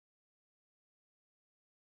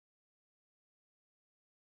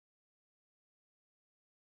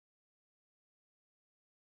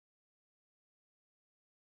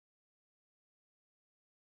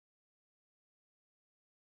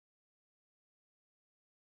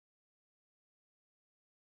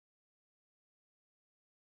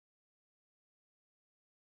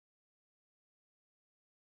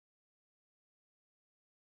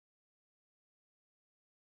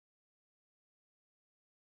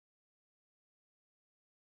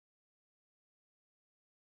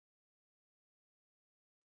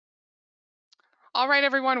All right,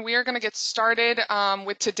 everyone, we are going to get started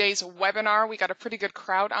with today's webinar. We got a pretty good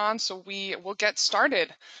crowd on, so we will get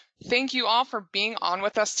started. Thank you all for being on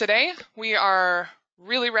with us today. We are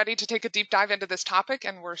really ready to take a deep dive into this topic,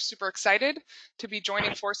 and we're super excited to be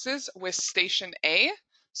joining forces with Station A.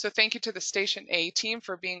 So thank you to the Station A team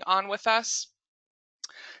for being on with us.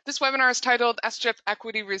 This webinar is titled SGIP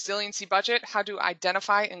Equity Resiliency Budget, How to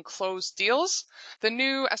Identify and Close Deals. The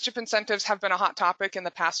new SGIP incentives have been a hot topic in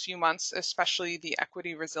the past few months, especially the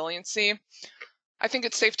equity resiliency. I think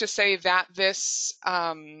it's safe to say that this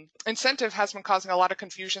incentive has been causing a lot of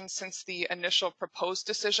confusion since the initial proposed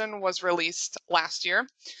decision was released last year,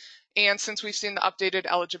 and since we've seen the updated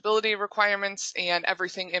eligibility requirements and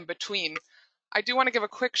everything in between. I do want to give a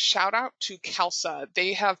quick shout out to CALSA.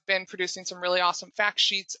 They have been producing some really awesome fact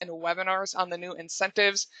sheets and webinars on the new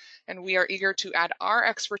incentives, and we are eager to add our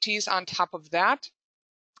expertise on top of that.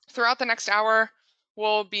 Throughout the next hour,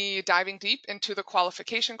 we'll be diving deep into the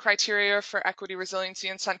qualification criteria for equity resiliency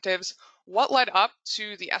incentives, what led up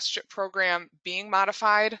to the SGIP program being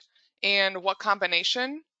modified, and what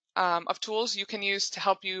combination of tools you can use to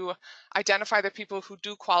help you identify the people who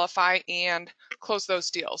do qualify and close those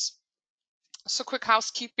deals. So quick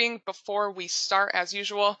housekeeping before we start. As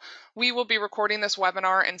usual, we will be recording this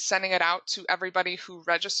webinar and sending it out to everybody who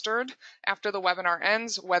registered after the webinar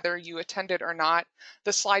ends, whether you attended or not.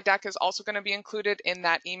 The slide deck is also going to be included in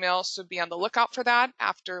that email, so be on the lookout for that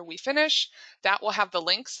after we finish. That will have the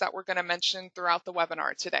links that we're going to mention throughout the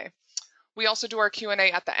webinar today. We also do our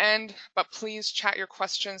Q&A at the end, but please chat your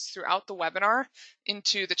questions throughout the webinar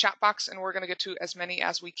into the chat box, and we're going to get to as many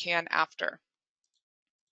as we can after.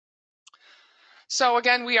 So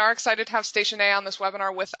again, we are excited to have Station A on this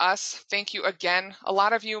webinar with us. Thank you again. A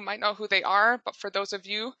lot of you might know who they are, but for those of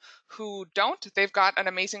you who don't, they've got an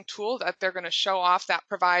amazing tool that they're going to show off that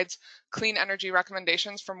provides clean energy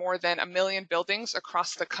recommendations for more than 1 million buildings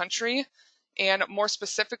across the country. And more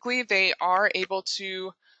specifically, they are able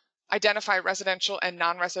to identify residential and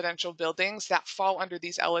non-residential buildings that fall under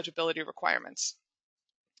these eligibility requirements.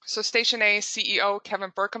 So Station A CEO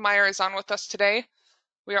Kevin Berkemeyer is on with us today.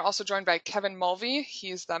 We are also joined by Kevin Mulvey.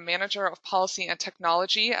 He's the Manager of Policy and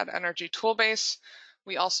Technology at Energy Toolbase.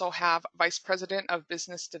 We also have Vice President of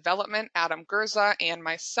Business Development, Adam Gurza, and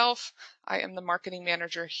myself. I am the Marketing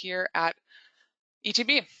Manager here at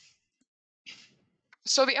ETB.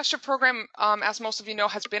 So the SGIP program, as most of you know,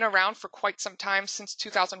 has been around for quite some time, since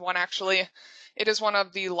 2001 actually. It is one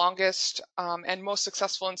of the longest and most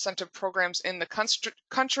successful incentive programs in the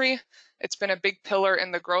country. It's been a big pillar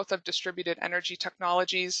in the growth of distributed energy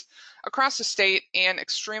technologies across the state and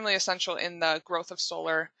extremely essential in the growth of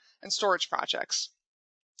solar and storage projects.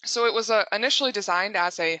 So it was initially designed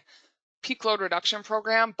as a peak load reduction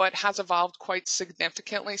program, but has evolved quite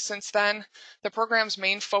significantly since then. The program's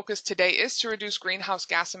main focus today is to reduce greenhouse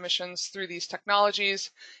gas emissions through these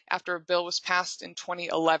technologies after a bill was passed in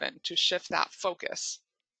 2011 to shift that focus.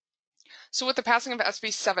 So with the passing of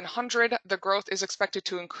SB 700, the growth is expected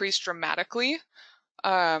to increase dramatically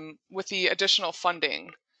with the additional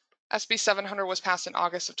funding. SB 700 was passed in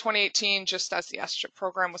August of 2018, just as the SGIP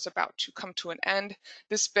program was about to come to an end.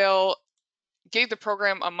 This bill gave the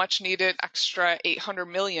program a much needed extra $800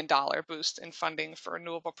 million boost in funding for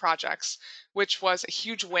renewable projects, which was a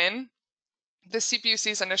huge win. The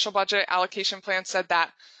CPUC's initial budget allocation plan said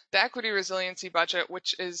that the equity resiliency budget,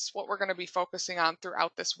 which is what we're going to be focusing on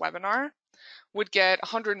throughout this webinar, would get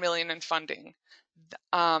 $100 million in funding.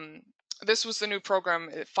 This was the new program.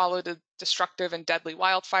 It followed the destructive and deadly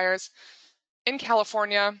wildfires in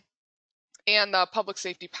California and the public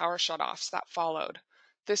safety power shutoffs that followed.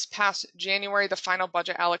 This past January, the final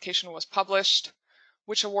budget allocation was published,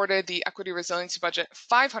 which awarded the equity resiliency budget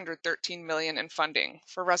 $513 million in funding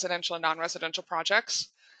for residential and non-residential projects.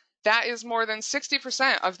 That is more than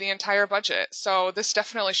 60% of the entire budget. So this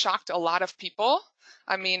definitely shocked a lot of people.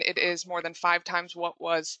 I mean, it is more than 5 times what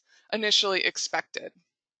was initially expected.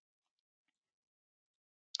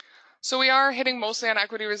 So we are hitting mostly on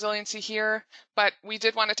equity resiliency here, but we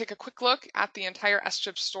did want to take a quick look at the entire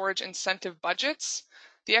SGIP storage incentive budgets.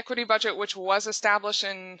 The equity budget, which was established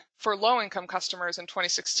for low-income customers in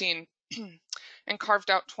 2016 and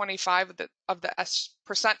carved out 25% of the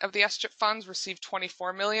SGIP funds, received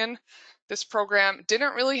 $24 million. This program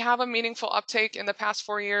didn't really have a meaningful uptake in the past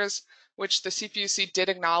 4 years, which the CPUC did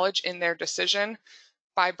acknowledge in their decision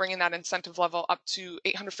by bringing that incentive level up to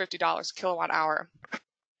 $850 a kilowatt hour.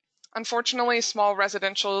 Unfortunately, small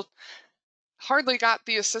residential hardly got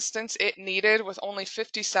the assistance it needed, with only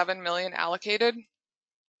 $57 million allocated.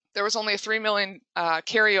 There was only a $3 million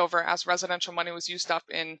carryover as residential money was used up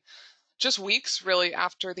in just weeks really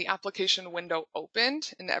after the application window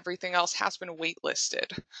opened, and everything else has been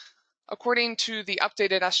waitlisted. According to the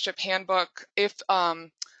updated SGIP handbook, if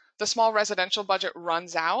the small residential budget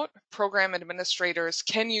runs out, program administrators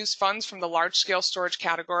can use funds from the large-scale storage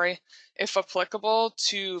category, if applicable,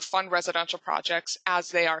 to fund residential projects as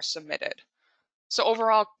they are submitted. So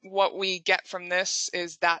overall, what we get from this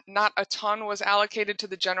is that not a ton was allocated to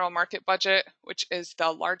the general market budget, which is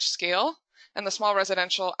the large scale, and the small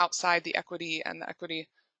residential outside the equity and the equity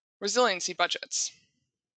resiliency budgets.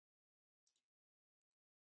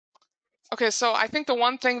 Okay, so I think the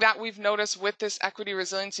one thing that we've noticed with this equity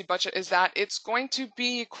resiliency budget is that it's going to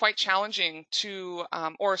be quite challenging to,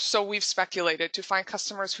 or so we've speculated, to find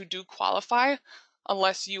customers who do qualify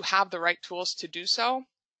unless you have the right tools to do so.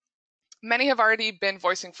 Many have already been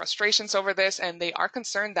voicing frustrations over this, and they are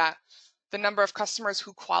concerned that the number of customers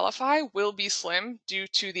who qualify will be slim due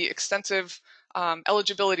to the extensive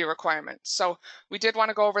eligibility requirements. So we did want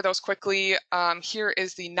to go over those quickly. Here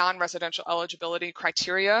is the non-residential eligibility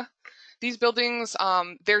criteria. These buildings,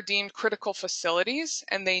 they're deemed critical facilities,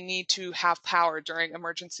 and they need to have power during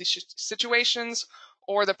emergency situations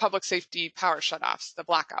or the public safety power shutoffs, the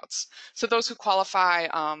blackouts. So those who qualify,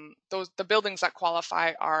 the buildings that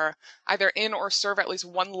qualify are either in or serve at least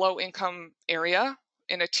one low-income area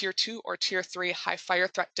in a Tier 2 or Tier 3 high fire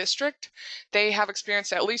threat district. They have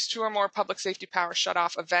experienced at least 2 or more public safety power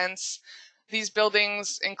shutoff events. These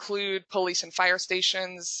buildings include police and fire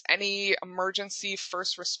stations, any emergency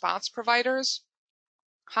first response providers,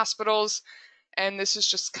 hospitals, and this is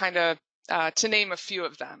just kind of to name a few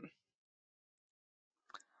of them.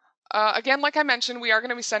 Again, like I mentioned, we are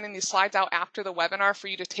going to be sending these slides out after the webinar for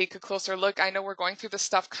you to take a closer look. I know we're going through this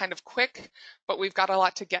stuff kind of quick, but we've got a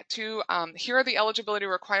lot to get to. Here are the eligibility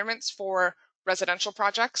requirements for residential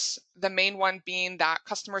projects. The main one being that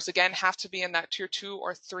customers, again, have to be in that Tier 2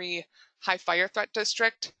 or 3 high fire threat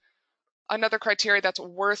district. Another criteria that's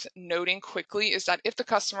worth noting quickly is that if the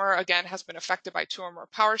customer, again, has been affected by 2 or more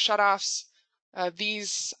power shutoffs,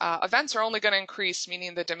 these events are only going to increase,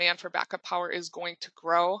 meaning the demand for backup power is going to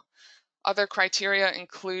grow. Other criteria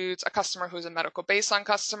includes a customer who's a medical baseline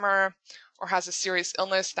customer or has a serious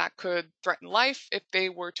illness that could threaten life if they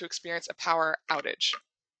were to experience a power outage.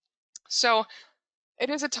 So it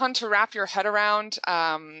is a ton to wrap your head around,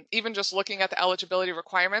 even just looking at the eligibility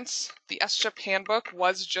requirements. The SGIP handbook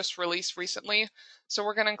was just released recently, so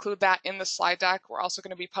we're going to include that in the slide deck. We're also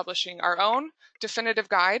going to be publishing our own definitive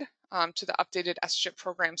guide to the updated SGIP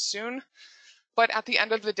program soon. But at the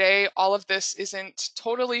end of the day, all of this isn't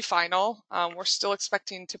totally final. We're still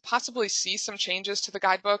expecting to possibly see some changes to the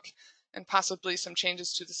guidebook and possibly some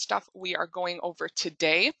changes to the stuff we are going over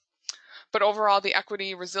today. But overall, the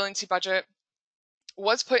equity resiliency budget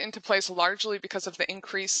was put into place largely because of the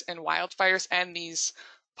increase in wildfires and these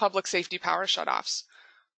public safety power shutoffs,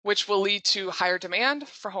 which will lead to higher demand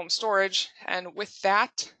for home storage. And with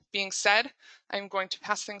that being said, I'm going to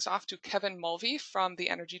pass things off to Kevin Mulvey from the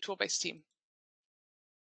Energy Toolbase team.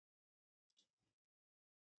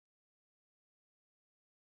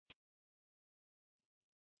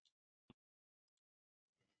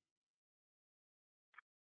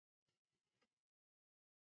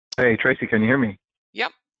 Hey, Tracy, can you hear me?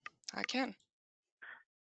 Yep, I can.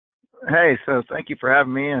 Hey, so thank you for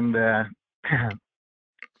having me, and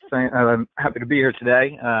I'm happy to be here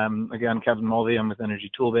today. Again, Kevin Mulvey, I'm with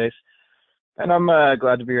Energy Toolbase, and I'm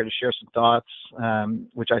glad to be here to share some thoughts,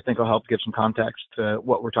 which I think will help give some context to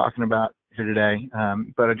what we're talking about here today.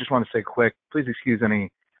 But I just want to say quick, please excuse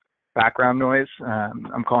any background noise.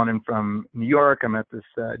 I'm calling in from New York. I'm at this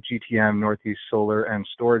GTM Northeast Solar and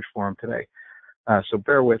Storage Forum today. So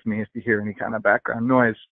bear with me if you hear any kind of background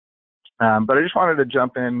noise. But I just wanted to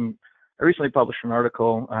jump in. I recently published an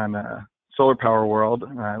article on Solar Power World,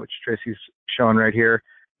 which Tracy's showing right here,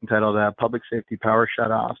 entitled Public Safety Power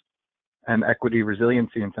Shutoffs and Equity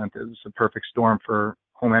Resiliency Incentives, a Perfect Storm for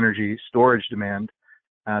Home Energy Storage Demand.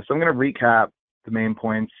 So I'm going to recap the main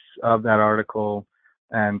points of that article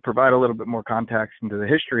and provide a little bit more context into the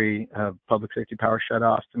history of public safety power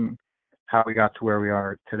shutoffs and how we got to where we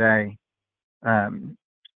are today.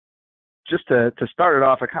 Just to start it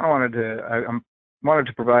off, I kind of wanted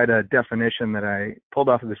to provide a definition that I pulled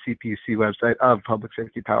off of the CPUC website of public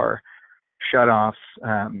safety power shutoffs.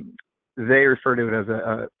 They refer to it as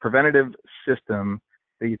a preventative system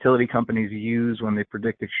that utility companies use when they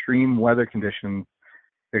predict extreme weather conditions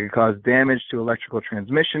that could cause damage to electrical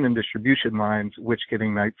transmission and distribution lines, which can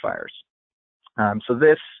ignite fires. So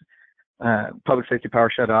this public safety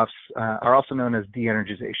power shutoffs are also known as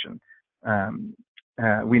de-energization.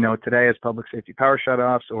 We know today as public safety power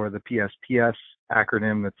shutoffs, or the PSPS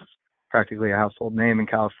acronym that's practically a household name in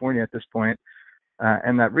California at this point.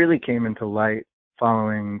 And that really came into light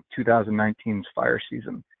following 2019's fire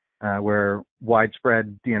season, where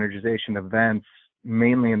widespread de-energization events,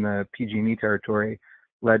 mainly in the PG&E territory,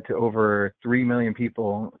 led to over 3 million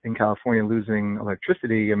people in California losing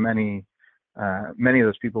electricity, and many of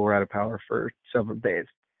those people were out of power for several days.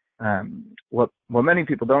 What many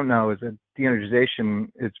people don't know is that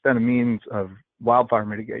de-energization, it's been a means of wildfire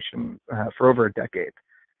mitigation for over a decade.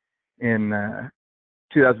 In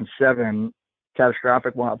 2007,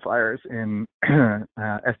 catastrophic wildfires in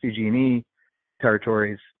SDG&E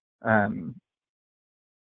territories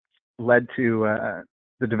led to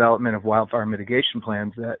the development of wildfire mitigation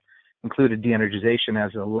plans that included de-energization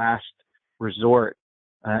as a last resort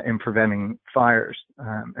in preventing fires.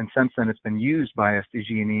 And since then, it's been used by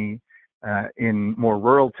SDG&E in more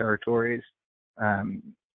rural territories,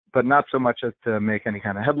 but not so much as to make any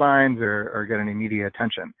kind of headlines or get any media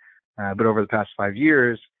attention. But over the past 5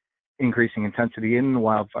 years, increasing intensity in the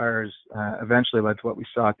wildfires eventually led to what we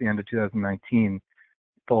saw at the end of 2019.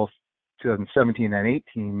 Both 2017 and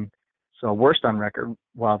 18 saw worst on record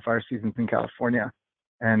wildfire seasons in California.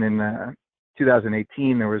 And in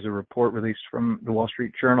 2018, there was a report released from the Wall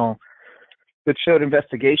Street Journal that showed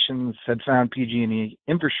investigations had found PG&E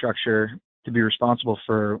infrastructure to be responsible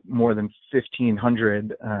for more than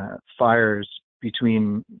 1,500 fires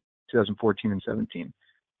between 2014 and 17.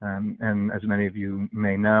 And as many of you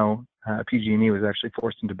may know, PG&E was actually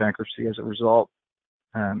forced into bankruptcy as a result.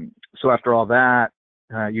 So after all that,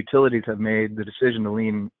 utilities have made the decision to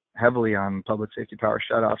lean heavily on public safety power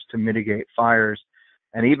shutoffs to mitigate fires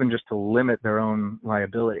and even just to limit their own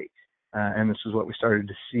liability. And this is what we started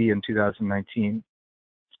to see in 2019.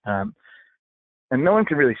 And no one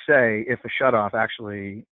can really say if a shutoff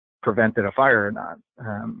actually prevented a fire or not.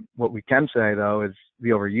 What we can say, though, is the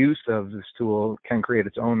overuse of this tool can create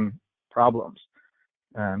its own problems.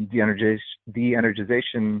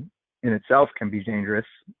 De-energization in itself can be dangerous.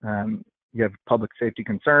 You have public safety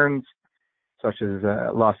concerns, such as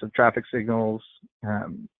loss of traffic signals,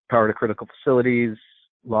 power to critical facilities,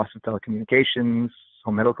 loss of telecommunications,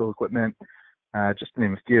 home medical equipment, just to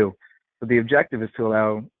name a few. But the objective is to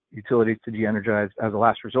allow utilities to de-energize as a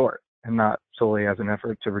last resort and not solely as an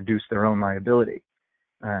effort to reduce their own liability.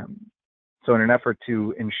 So in an effort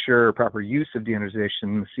to ensure proper use of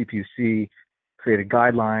de-energization, the CPUC created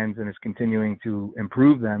guidelines and is continuing to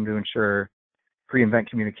improve them to ensure pre-event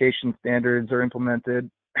communication standards are implemented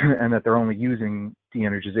and that they're only using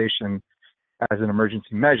de-energization as an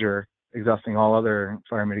emergency measure, exhausting all other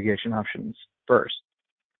fire mitigation options first.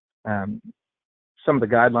 Some of the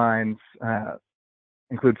guidelines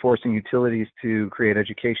include forcing utilities to create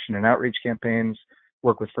education and outreach campaigns,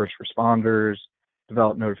 work with first responders,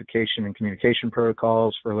 develop notification and communication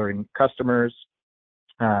protocols for alerting customers.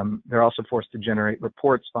 They're also forced to generate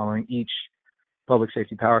reports following each public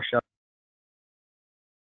safety power shut.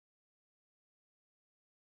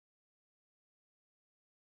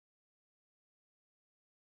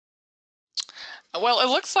 Well, it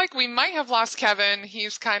looks like we might have lost Kevin.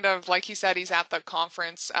 He's kind of, like he said, he's at the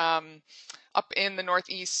conference up in the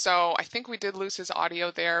Northeast. So I think we did lose his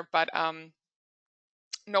audio there, but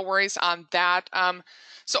no worries on that.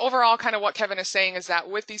 So overall, kind of what Kevin is saying is that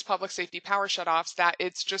with these public safety power shutoffs, that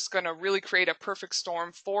it's just going to really create a perfect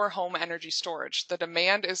storm for home energy storage. The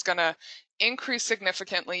demand is going to increase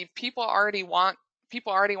significantly. People already want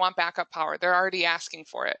backup power. They're already asking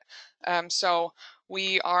for it. So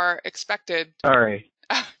we are expected. Sorry.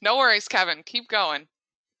 No worries, Kevin. Keep going.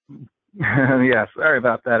 Yeah, sorry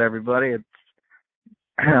about that, everybody. It's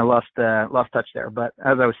lost touch there. But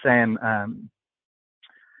as I was saying,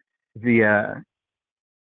 the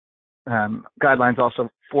guidelines also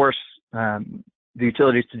force the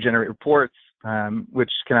utilities to generate reports,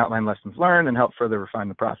 which can outline lessons learned and help further refine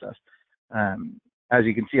the process. As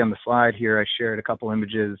you can see on the slide here, I shared a couple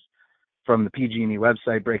images from the PG&E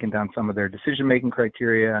website breaking down some of their decision-making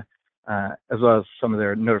criteria, as well as some of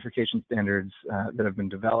their notification standards that have been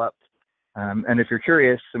developed. And if you're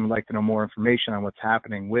curious and would like to know more information on what's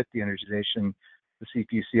happening with the energization, the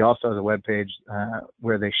CPUC also has a webpage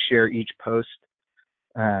where they share each post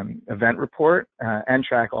event report and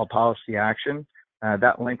track all policy action.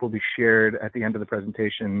 That link will be shared at the end of the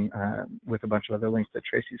presentation with a bunch of other links that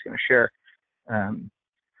Tracy's going to share.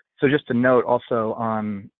 So just to note also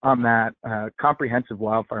on that, comprehensive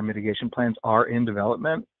wildfire mitigation plans are in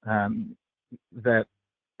development that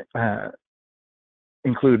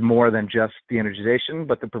include more than just de-energization,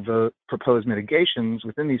 but the proposed mitigations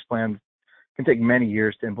within these plans can take many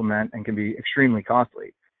years to implement and can be extremely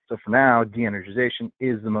costly. So for now, de-energization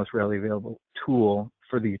is the most readily available tool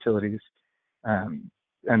for the utilities.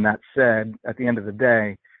 And that said, at the end of the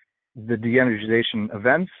day, the de-energization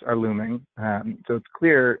events are looming. So it's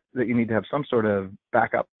clear that you need to have some sort of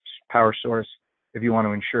backup power source if you want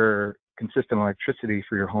to ensure consistent electricity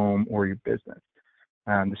for your home or your business.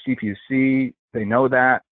 The CPUC, they know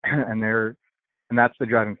that, and that's the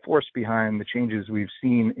driving force behind the changes we've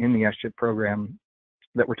seen in the SGIP program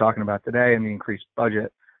that we're talking about today and the increased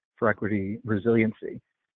budget for equity resiliency.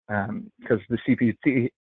 Because the CPUC,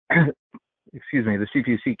 the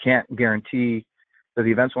CPUC can't guarantee that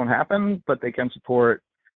the events won't happen, but they can support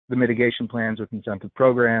the mitigation plans with incentive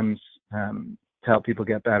programs to help people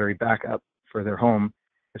get battery backup for their home,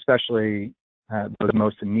 especially those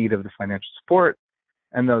most in need of the financial support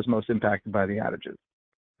and those most impacted by the outages.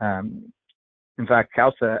 In fact,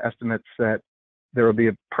 CALSA estimates that there will be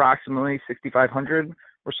approximately 6,500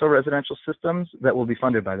 or so residential systems that will be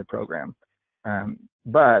funded by the program.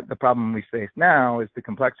 But the problem we face now is the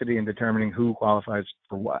complexity in determining who qualifies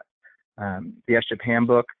for what. The SGIP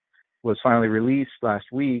handbook was finally released last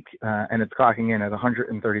week, and it's clocking in at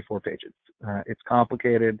 134 pages. It's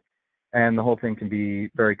complicated, and the whole thing can be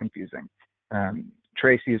very confusing.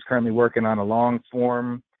 Tracy is currently working on a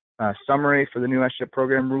long-form summary for the new SGIP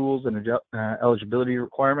program rules and eligibility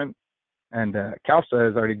requirements, and CALSA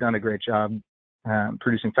has already done a great job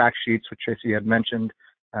producing fact sheets, which Tracy had mentioned,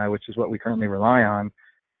 which is what we currently rely on.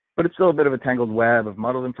 But it's still a bit of a tangled web of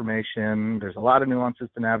muddled information. There's a lot of nuances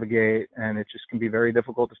to navigate, and it just can be very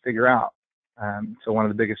difficult to figure out. So one of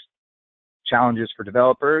the biggest challenges for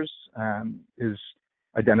developers is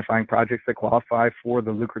identifying projects that qualify for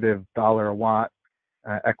the lucrative $1 a watt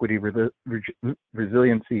equity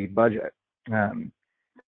resiliency budget.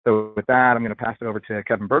 So with that, I'm going to pass it over to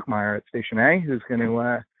Kevin Berkmeyer at Station A, who's going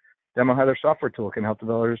to demo how their software tool can help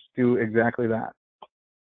developers do exactly that.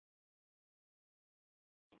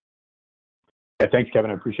 Yeah, thanks, Kevin.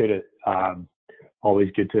 I appreciate it. Always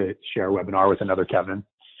good to share a webinar with another Kevin.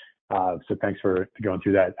 So thanks for going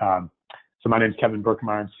through that. So my name is Kevin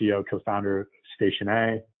Berkmeyer. I'm CEO, co-founder of Station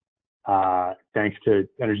A. Thanks to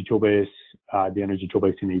Energy Toolbase, the Energy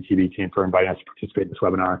Toolbase team, the ETB team for inviting us to participate in this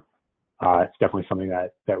webinar. It's definitely something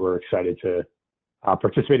that we're excited to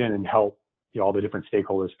participate in and help all the different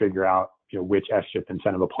stakeholders figure out which SGIP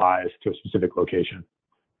incentive applies to a specific location.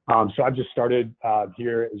 So I've just started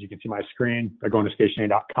here, as you can see my screen, by going to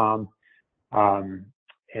stationa.com.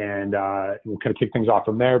 And we'll kind of kick things off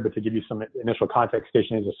from there. But to give you some initial context,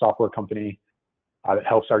 Station A is a software company that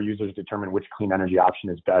helps our users determine which clean energy option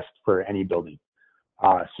is best for any building.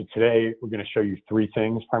 So today, we're going to show you three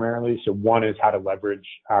things primarily. So one is how to leverage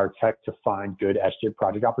our tech to find good SGIP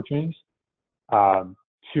project opportunities.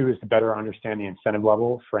 Two is to better understand the incentive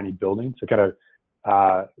level for any building. So kind of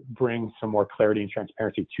bring some more clarity and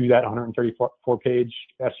transparency to that 134-page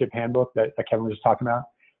SGIP handbook that Kevin was just talking about.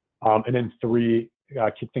 And then three,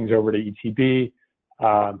 kick things over to ETB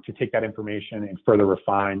to take that information and further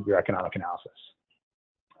refine your economic analysis.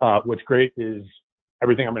 What's great is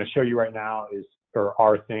everything I'm going to show you right now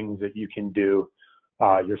are things that you can do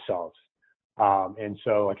yourselves. And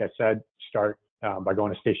so, like I said, start by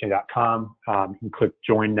going to station.com. You can click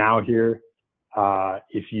Join Now here.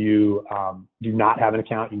 If you do not have an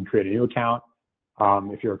account, you can create a new account.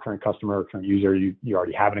 If you're a current customer or current user, you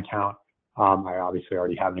already have an account. I obviously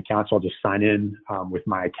already have an account, so I'll just sign in with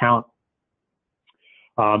my account.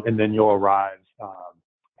 And then you'll arrive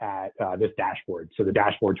at this dashboard, so the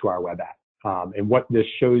dashboard to our web app. And what this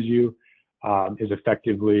shows you is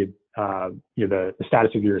effectively the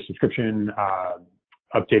status of your subscription,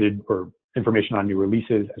 updated or information on new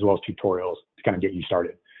releases, as well as tutorials to kind of get you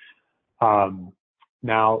started.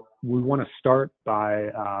 Now, we want to start by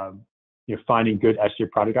finding good SGIP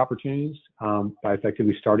project opportunities by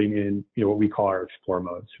effectively starting in what we call our Explore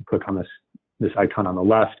mode. So click on this icon on the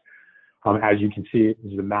left. As you can see,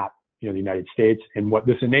 this is a map of the United States, and what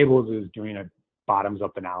this enables is doing a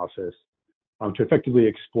bottoms-up analysis to effectively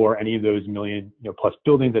explore any of those million plus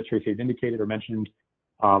buildings that Tracy has indicated or mentioned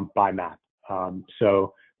by map.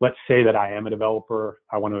 So let's say that I am a developer.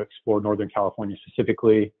 I want to explore Northern California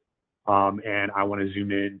specifically, and I want to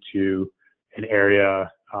zoom into an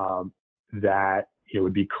area that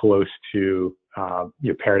would be close to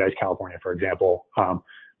Paradise, California, for example,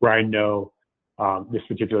 where I know this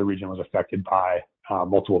particular region was affected by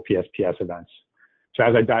multiple PSPS events. So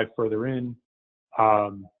as I dive further in,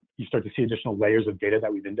 you start to see additional layers of data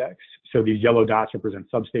that we've indexed. So these yellow dots represent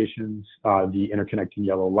substations. The interconnecting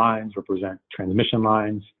yellow lines represent transmission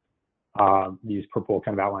lines. These purple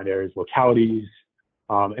kind of outlined areas, localities.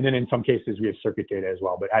 And then in some cases, we have circuit data as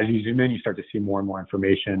well. But as you zoom in, you start to see more and more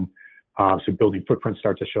information. So building footprints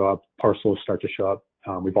start to show up, parcels start to show up.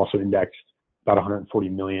 We've also indexed about 140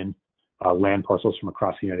 million land parcels from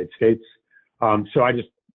across the United States. So I just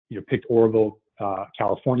picked Oroville,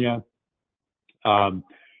 California, and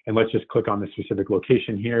let's just click on the specific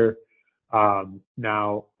location here.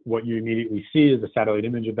 Now, what you immediately see is a satellite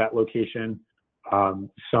image of that location.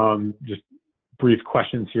 Some just brief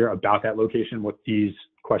questions here about that location. What these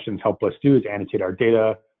questions help us do is annotate our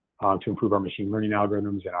data to improve our machine learning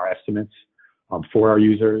algorithms and our estimates for our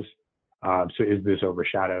users. So is this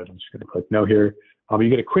overshadowed? I'm just going to click no here. You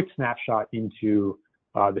get a quick snapshot into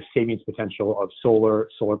the savings potential of solar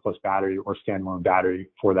plus battery, or standalone battery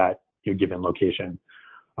for that given location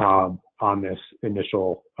on this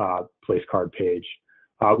initial place card page.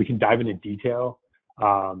 We can dive into detail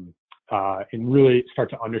and really start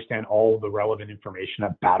to understand all the relevant information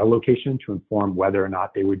about a location to inform whether or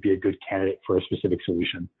not they would be a good candidate for a specific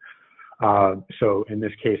solution. So in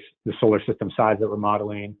this case, the solar system size that we're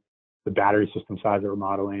modeling, the battery system size that we're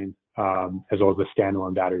modeling, as well as the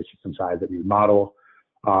standalone battery system size that we model,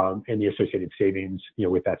 and the associated savings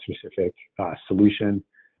with that specific solution.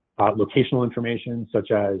 Locational information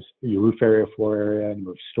such as your roof area, floor area,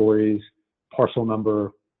 number of stories, parcel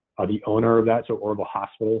number, the owner of that, so Oroville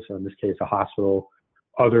Hospital, so in this case a hospital,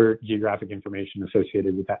 other geographic information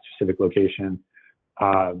associated with that specific location,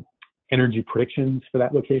 energy predictions for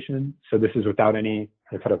that location. So this is without any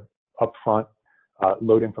kind of upfront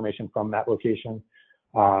load information from that location,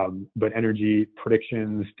 but energy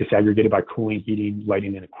predictions disaggregated by cooling, heating,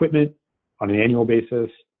 lighting, and equipment on an annual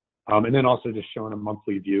basis. And then also just showing a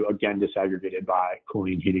monthly view, again, disaggregated by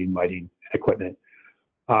cooling, heating, lighting, equipment.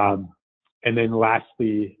 And then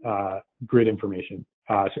lastly, grid information.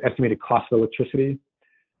 So estimated cost of electricity,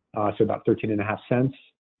 so about 13.5 cents,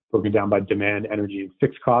 broken down by demand, energy, and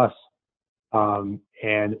fixed costs, and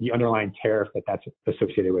the underlying tariff that that's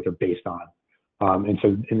associated with or based on. And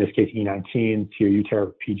so in this case, E19, TOU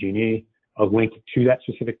tariff, PG&E, a link to that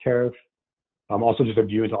specific tariff. Also just a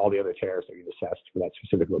view into all the other tariffs that we've assessed for that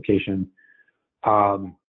specific location.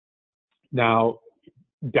 Now,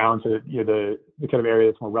 down to the kind of area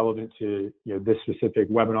that's more relevant to this specific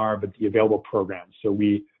webinar, but the available programs. So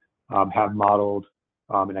we have modeled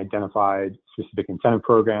and identified specific incentive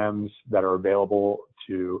programs that are available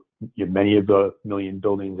to many of the million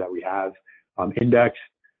buildings that we have indexed.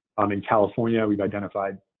 In California, we've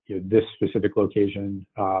identified this specific location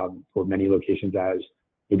or many locations as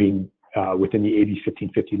being within the AB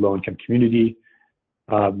 1550 low-income community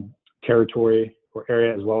territory or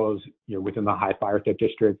area, as well as within the high fire threat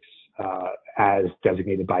districts as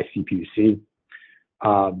designated by CPUC.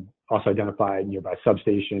 Also identified nearby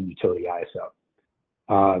substation, utility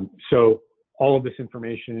ISO. So all of this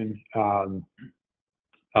information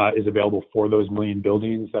is available for those million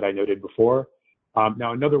buildings that I noted before.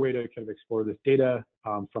 Now, another way to kind of explore this data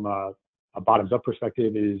from a bottoms-up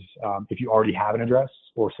perspective is if you already have an address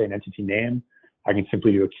or say an entity name, I can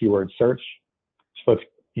simply do a keyword search. So let's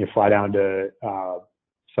fly down to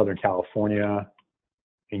Southern California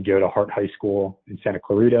and go to Hart High School in Santa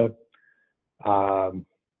Clarita.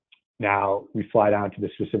 Now we fly down to the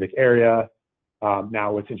specific area.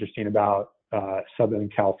 Now what's interesting about Southern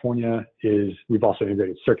California is we've also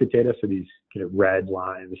integrated circuit data. So these red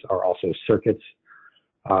lines are also circuits.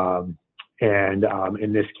 And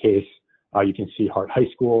in this case, you can see Hart High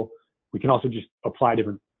School. We can also just apply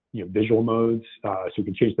different visual modes. So you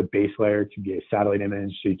can change the base layer to be a satellite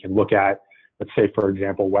image. So you can look at, let's say, for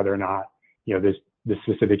example, whether or not this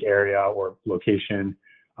specific area or location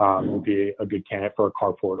will be a good candidate for a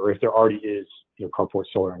carport, or if there already is carport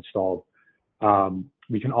solar installed.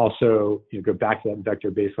 We can also go back to that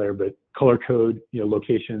vector base layer, but color code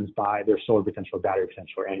locations by their solar potential, battery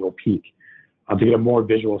potential, or annual peak to get a more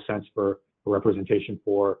visual sense for a representation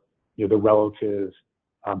for the relative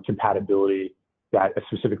compatibility that a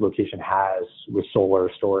specific location has with solar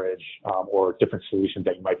storage or different solutions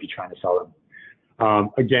that you might be trying to sell them.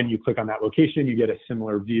 Again, you click on that location, you get a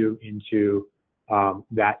similar view into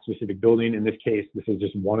that specific building. In this case, this is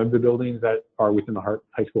just one of the buildings that are within the Hart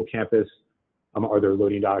High School campus. Are there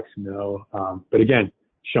loading docks? No. But again,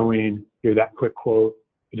 showing that quick quote,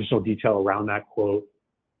 additional detail around that quote,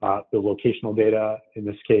 the locational data, in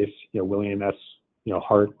this case, William S.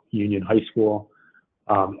 Hart Union High School,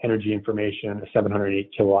 energy information, a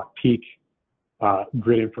 708 kilowatt peak,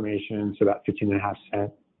 grid information, so about 15.5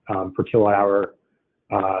 cents per kilowatt hour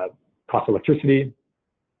cost of electricity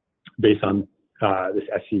based on this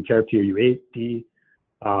SC tariff, TOU8D,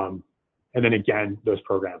 and then again, those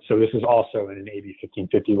programs. So this is also in an AB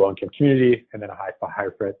 1550 low-income community, and then a high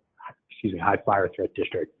fire threat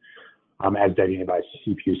district as designated by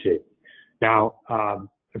CPUC. Now,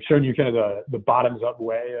 I've shown you kind of the bottoms-up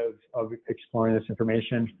way of exploring this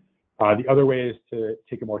information. The other way is to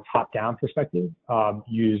take a more top-down perspective,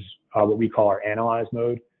 use what we call our analyze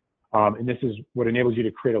mode. And this is what enables you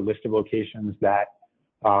to create a list of locations that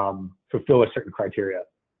fulfill a certain criteria.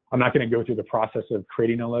 I'm not going to go through the process of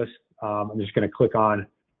creating a list. I'm just going to click on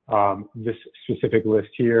this specific list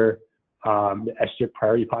here, the SGIP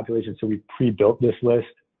priority population. So we pre-built this list.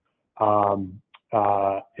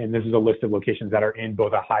 And this is a list of locations that are in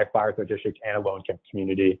both a high fire threat district and a low income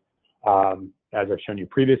community. As I've shown you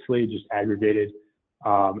previously, just aggregated.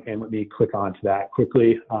 And let me click onto that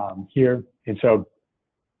quickly here. And so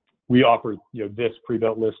we offer this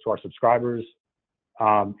pre-built list to our subscribers.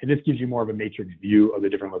 And this gives you more of a matrix view of the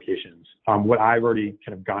different locations. What I've already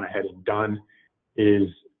kind of gone ahead and done is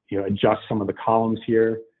adjust some of the columns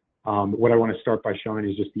here. What I want to start by showing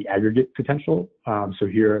is just the aggregate potential. So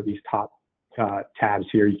here are these top tabs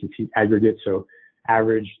here. You can see aggregate, so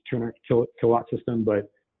average 200 kilowatt system, but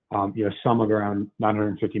some of around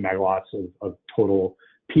 950 megawatts of total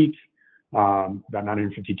peak, about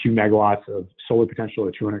 952 megawatts of solar potential,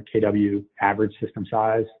 a 200 kW average system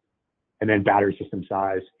size, and then battery system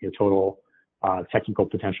size, total technical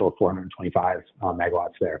potential of 425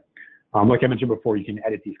 megawatts there. Like I mentioned before, you can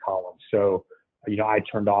edit these columns. So, I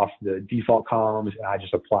turned off the default columns and I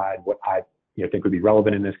just applied what I think would be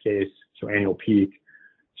relevant in this case. So annual peak,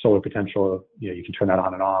 solar potential, you can turn that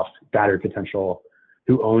on and off, battery potential,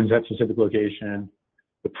 who owns that specific location,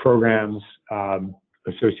 the programs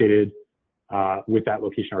associated with that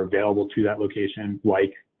location are available to that location,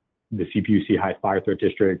 like the CPUC high fire threat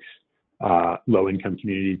districts, low income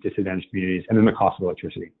communities, disadvantaged communities, and then the cost of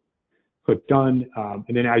electricity. Click done,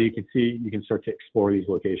 and then as you can see, you can start to explore these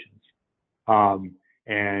locations.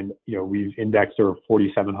 And we've indexed over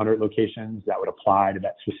 4,700 locations that would apply to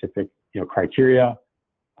that specific criteria.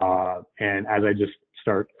 And as I just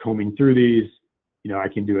start combing through these, I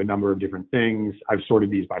can do a number of different things. I've sorted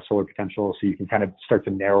these by solar potential, so you can kind of start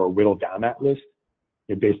to narrow or whittle down that list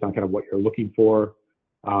based on kind of what you're looking for.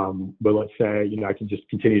 But let's say I can just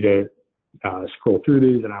continue to scroll through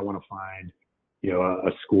these, and I want to find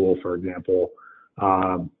a school, for example.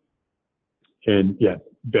 And yeah,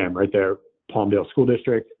 bam, right there, Palmdale School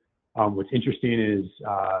District. What's interesting is,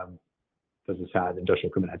 does this have industrial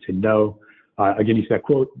equipment? I'd say no. Again, you see that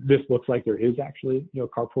quote, this looks like there is actually,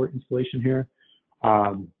 carport installation here.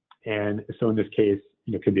 And so in this case,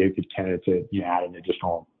 could be a good candidate to add an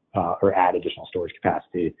additional, or add additional storage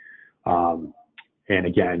capacity. And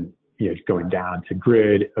again, going down to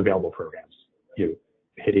grid available programs,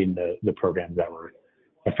 hitting the programs that we're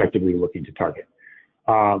effectively looking to target.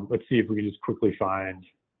 Let's see if we can just quickly find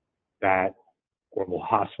that Orville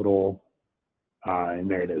Hospital,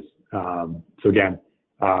 and there it is. So again,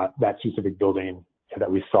 that specific building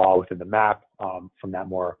that we saw within the map from that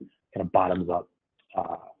more kind of bottoms up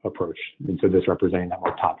approach. And so this representing that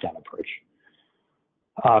more top down approach.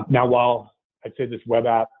 Now, while I'd say this web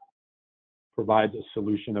app provides a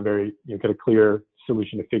solution, a very kind of clear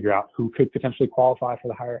solution to figure out who could potentially qualify for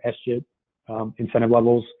the higher SGIP incentive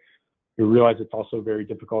levels, you realize it's also very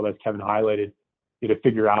difficult, as Kevin highlighted, to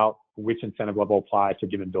figure out which incentive level applies to a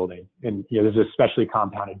given building. And this is especially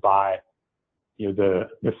compounded by the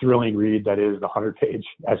thrilling read that is the 100-page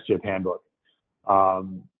SGIP handbook.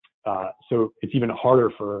 So it's even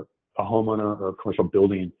harder for a homeowner or a commercial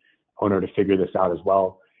building owner to figure this out as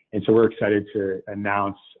well. And so we're excited to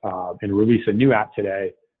announce and release a new app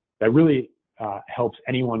today that really helps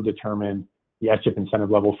anyone determine the SGIP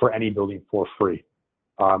incentive level for any building for free.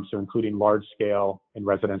 So including large scale and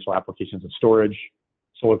residential applications of storage,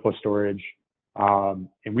 solar plus storage. And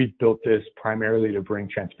we've built this primarily to bring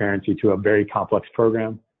transparency to a very complex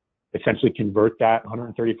program, essentially convert that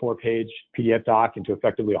 134-page PDF doc into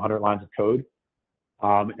effectively 100 lines of code.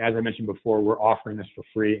 As I mentioned before, we're offering this for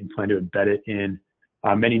free and plan to embed it in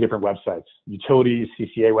many different websites, utilities,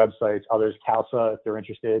 CCA websites, others, CALSA, if they're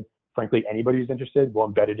interested. Frankly, anybody who's interested, we'll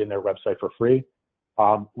embed it in their website for free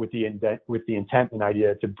with the intent and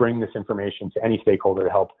idea to bring this information to any stakeholder to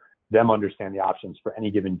help them understand the options for any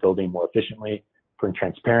given building more efficiently, bring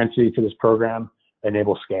transparency to this program,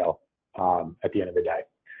 enable scale at the end of the day.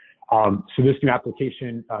 So this new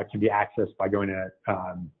application can be accessed by going to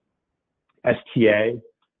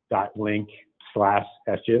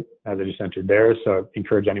sta.link/SGIP, as I just entered there. So I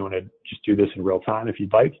encourage anyone to just do this in real time if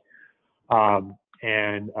you'd like.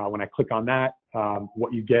 And when I click on that,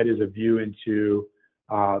 what you get is a view into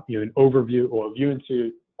an overview, or a view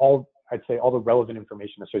into all the relevant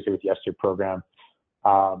information associated with the SGIP program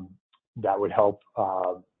that would help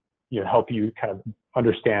help you kind of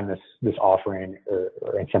understand this offering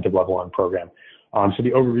or incentive level on program. So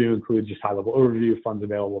the overview includes just high level overview, funds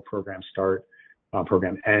available, program start,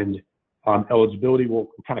 program end, Eligibility, we'll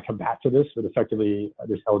kind of come back to this, but effectively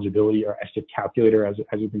this eligibility or SGIP calculator, as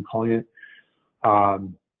we've been calling it.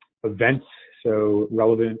 Events, so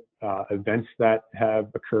relevant events that have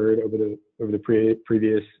occurred over the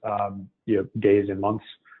previous days and months,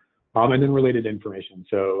 and then related information.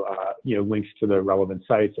 So links to the relevant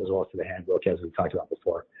sites as well as to the handbook, as we talked about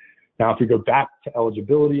before. Now, if we go back to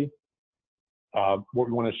eligibility, what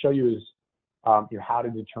we want to show you is how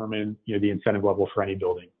to determine the incentive level for any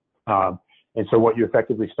building. And so what you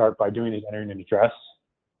effectively start by doing is entering an address,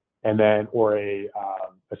 and then or a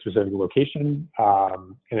specific location,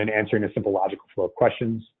 and then answering a simple logical flow of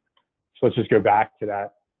questions. So let's just go back to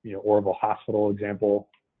that Oroville Hospital example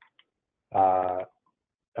that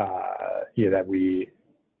we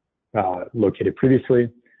located previously.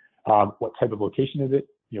 What type of location is it?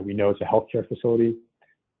 We know it's a healthcare facility.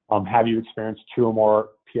 Have you experienced 2 or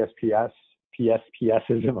more PSPSs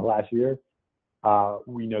in the last year?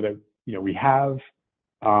 We know that we have.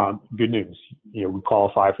 Good news. We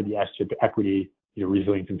qualify for the SGIP equity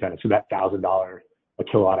resilience incentive, so that $1,000 a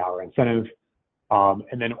kilowatt hour incentive,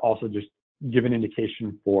 and then also just give an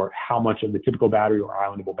indication for how much of the typical battery or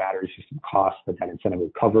islandable battery system costs that incentive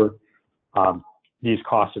would cover. These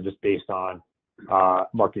costs are just based on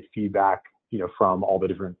market feedback, from all the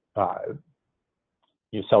different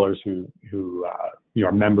sellers who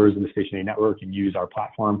are members of the Station A network and use our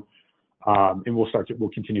platform. And we'll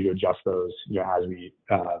continue to adjust those, as we,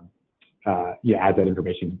 as that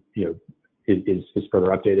information, is further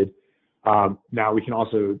updated. Now we can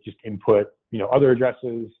also just input, other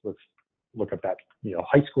addresses. Let's look up that,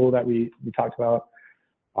 high school that we talked about,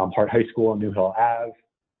 Hart High School on New Hill Ave.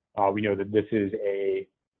 We know that this is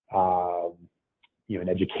an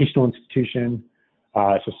educational institution,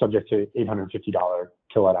 so subject to $850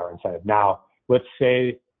 kilowatt hour incentive. Now, let's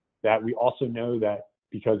say that we also know that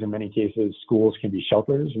because in many cases schools can be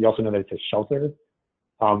shelters, we also know that it's a shelter.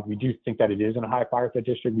 We do think that it is in a high fire threat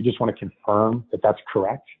district. We just want to confirm that that's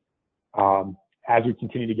correct. As we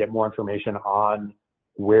continue to get more information on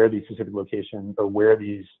where these specific locations or where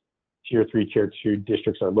these tier 3, tier 2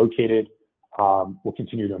 districts are located, we'll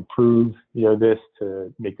continue to improve, this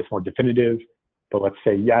to make this more definitive. But let's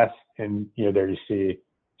say yes, and there you see,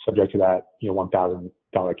 subject to that, $1,000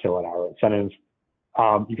 kilowatt hour incentive.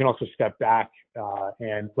 You can also step back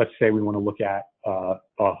and let's say we want to look at a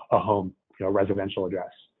home, residential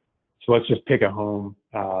address. So let's just pick a home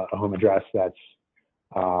address that's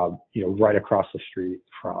right across the street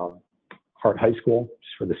from Hart High School,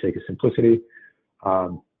 just for the sake of simplicity,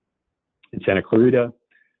 in Santa Clarita.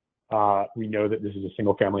 We know that this is a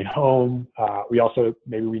single family home. We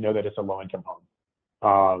know that it's a low income home.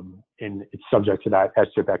 And it's subject to that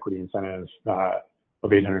SGIP equity incentive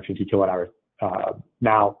of 850 kilowatt hours.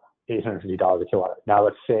 Now $850 a kilowatt hour. Now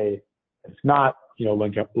let's say it's not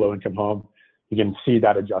low income home. You can see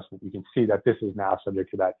that adjustment. You can see that this is now subject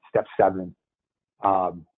to that step 7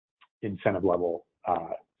 incentive level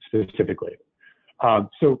specifically.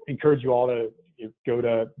 So encourage you all to go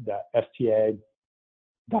to the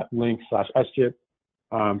sta.link/SGIP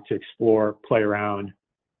to explore, play around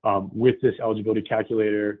with this eligibility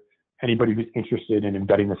calculator. Anybody who's interested in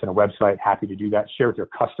embedding this in a website, happy to do that. Share with your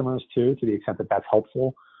customers too, to the extent that that's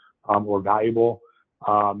helpful or valuable.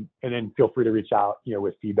 And then feel free to reach out,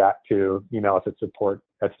 with feedback to email us at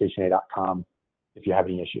support@stationa.com if you have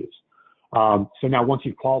any issues. So now once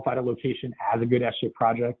you've qualified a location as a good SGIP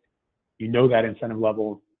project, that incentive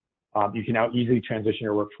level, you can now easily transition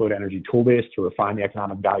your workflow to Energy Toolbase to refine the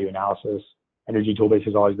economic value analysis. Energy Toolbase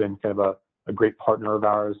has always been kind of a great partner of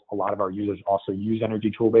ours. A lot of our users also use Energy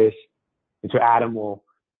Toolbase. And so Adam will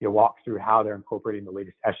walk through how they're incorporating the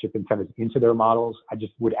latest SGIP incentives into their models. I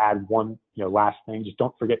just would add one last thing. Just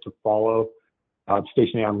don't forget to follow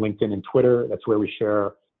Station A on LinkedIn and Twitter. That's where we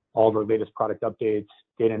share all of our latest product updates,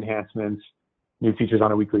 data enhancements, new features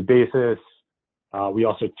on a weekly basis. We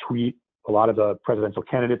also tweet a lot of the presidential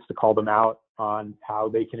candidates to call them out on how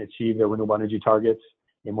they can achieve their renewable energy targets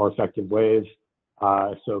in more effective ways.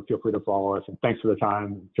 So feel free to follow us, and thanks for the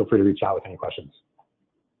time. Feel free to reach out with any questions.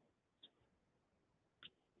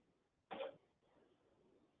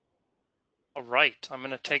 All right, I'm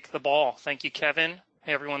going to take the ball. Thank you, Kevin.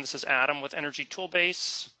 Hey, everyone, this is Adam with Energy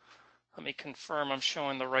Toolbase. Let me confirm I'm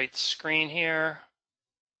showing the right screen here.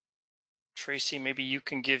 Tracy, maybe you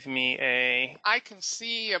can give me a... I can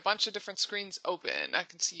see a bunch of different screens open. I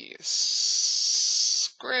can see a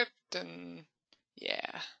script and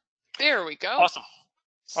yeah. There we go. Awesome.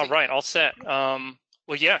 All right, all set.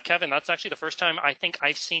 Well, yeah, Kevin, that's actually the first time I think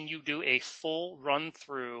I've seen you do a full run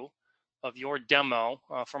through of your demo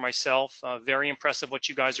for myself. Very impressive what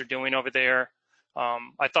you guys are doing over there.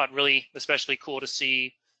 I thought really especially cool to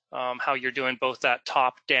see how you're doing both that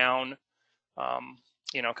top-down, kind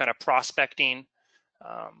of prospecting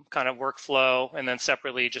kind of workflow, and then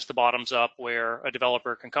separately just the bottoms up where a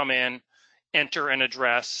developer can come in, enter an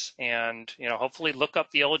address, and hopefully look up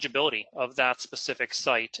the eligibility of that specific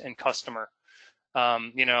site and customer.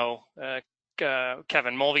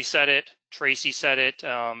 Kevin Mulvey said it, Tracy said it.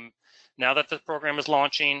 Now that the program is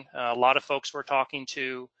launching, a lot of folks we're talking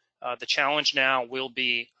to, the challenge now will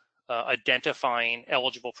be identifying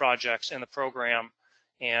eligible projects in the program.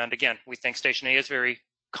 And again, we think Station A is very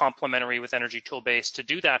complementary with Energy Toolbase to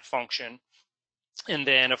do that function. And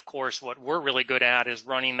then, of course, what we're really good at is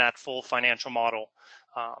running that full financial model,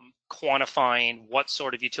 quantifying what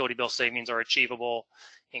sort of utility bill savings are achievable,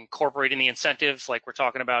 incorporating the incentives like we're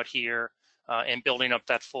talking about here, and building up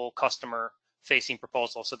that full customer-facing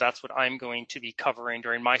proposal. So that's what I'm going to be covering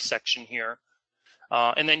during my section here.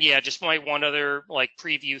 And then, yeah, just my one other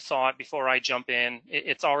preview thought before I jump in.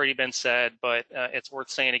 It's already been said, but it's worth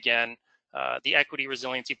saying again. The Equity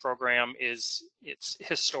Resiliency Program it's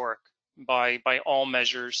historic by all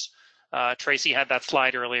measures. Tracy had that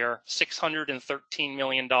slide earlier. $613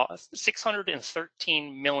 million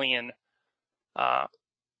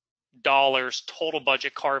total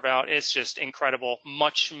budget carve out. It's just incredible.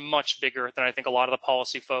 Much bigger than I think a lot of the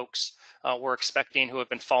policy folks were expecting who have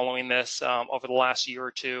been following this over the last year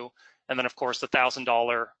or two. And then, of course, the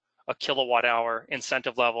 $1,000 a kilowatt hour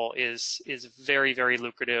incentive level is very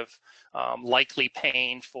lucrative, likely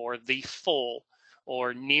paying for the full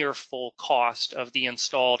or near full cost of the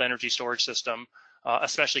installed energy storage system,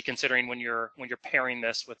 especially considering when you're pairing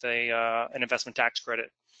this with an investment tax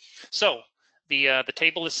credit. So the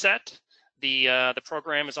table is set. The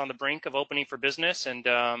program is on the brink of opening for business, and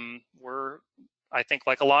we're, I think,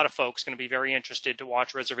 like a lot of folks, going to be very interested to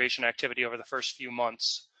watch reservation activity over the first few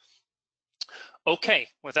months. Okay,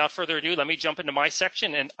 without further ado, let me jump into my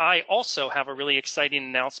section. And I also have a really exciting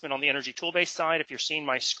announcement on the Energy Toolbase side. If you're seeing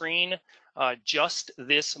my screen, just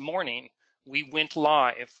this morning, we went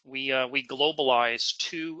live. We globalized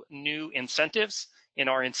 2 new incentives in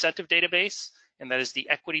our incentive database, and that is the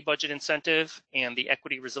Equity Budget Incentive and the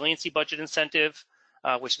Equity Resiliency Budget Incentive,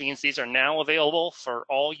 which means these are now available for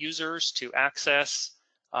all users to access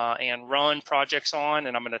and run projects on.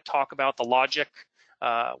 And I'm going to talk about the logic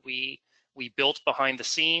we built behind the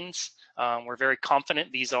scenes. We're very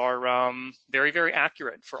confident these are very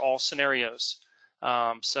accurate for all scenarios.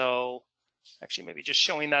 So actually maybe just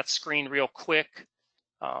showing that screen real quick.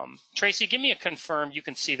 Tracy, give me a confirm you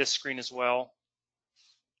can see this screen as well.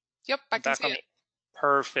 Yep, I can see it.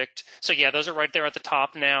 Perfect. So yeah, those are right there at the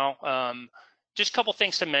top now. Just a couple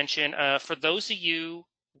things to mention. For those of you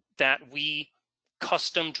that we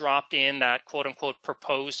custom dropped in that quote unquote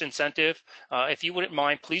proposed incentive, if you wouldn't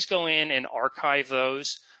mind, please go in and archive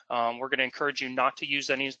those. We're going to encourage you not to use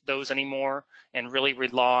any of those anymore and really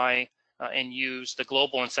rely and use the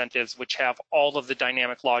global incentives, which have all of the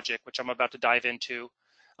dynamic logic, which I'm about to dive into.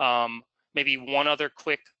 Maybe one other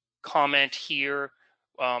quick comment here.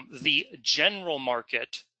 The general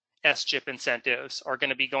market SGIP incentives are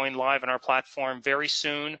going to be going live on our platform very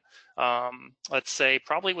soon. Let's say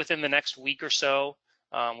probably within the next week or so.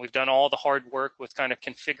 We've done all the hard work with kind of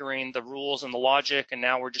configuring the rules and the logic, and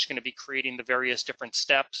now we're just going to be creating the various different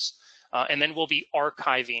steps. And then we'll be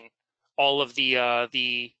archiving all of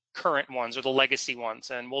the current ones or the legacy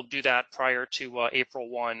ones, and we'll do that prior to April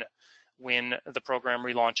 1 when the program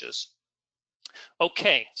relaunches.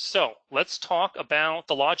 Okay, so let's talk about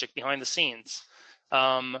the logic behind the scenes.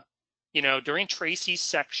 During Tracy's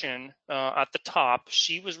section at the top,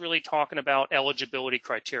 she was really talking about eligibility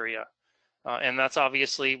criteria. And that's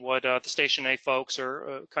obviously what the Station A folks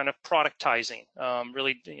are kind of productizing,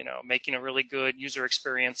 really, making a really good user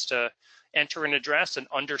experience to enter an address and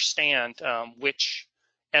understand which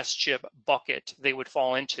SGIP bucket they would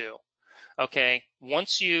fall into. Okay,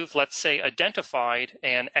 once you've, let's say, identified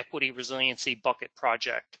an equity resiliency bucket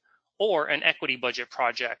project or an equity budget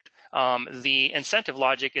project, the incentive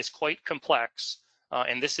logic is quite complex.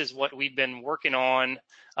 And this is what we've been working on,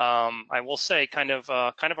 I will say, kind of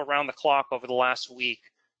around the clock over the last week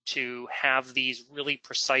to have these really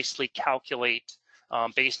precisely calculate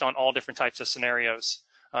based on all different types of scenarios.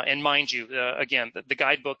 And mind you, again, the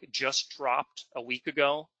guidebook just dropped a week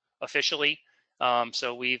ago officially.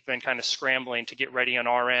 So we've been kind of scrambling to get ready on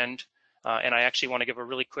our end. And I actually want to give a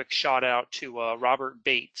really quick shout out to Robert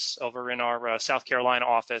Bates over in our South Carolina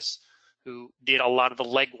office, who did a lot of the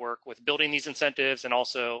legwork with building these incentives and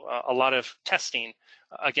also a lot of testing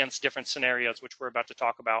against different scenarios, which we're about to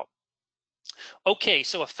talk about. Okay,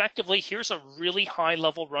 so effectively, here's a really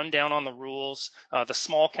high-level rundown on the rules. The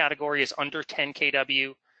small category is under 10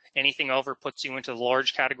 kW. Anything over puts you into the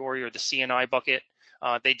large category or the C&I bucket.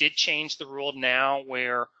 They did change the rule now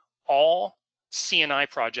where all C&I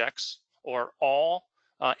projects or all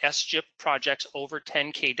SGIP projects over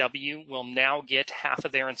 10 kW will now get half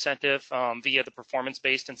of their incentive via the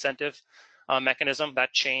performance-based incentive mechanism.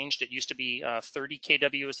 That changed. It used to be 30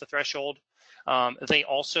 kW as the threshold. They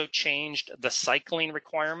also changed the cycling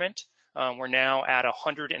requirement. We're now at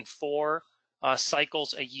 104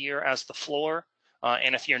 cycles a year as the floor.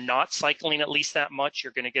 And if you're not cycling at least that much,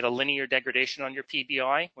 you're going to get a linear degradation on your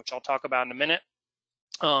PBI, which I'll talk about in a minute.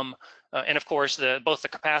 And of course, both the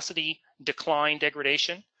capacity decline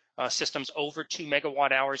degradation, systems over 2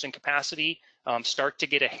 megawatt hours in capacity start to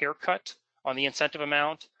get a haircut on the incentive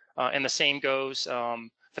amount. And the same goes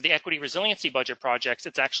for the equity resiliency budget projects.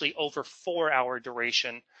 It's actually over 4-hour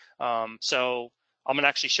duration. So I'm going to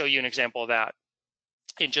actually show you an example of that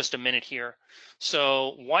in just a minute here.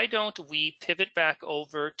 So why don't we pivot back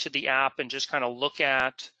over to the app and just kind of look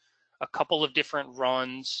at a couple of different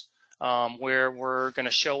runs where we're going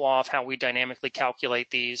to show off how we dynamically calculate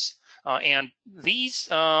these. And these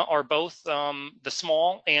are both the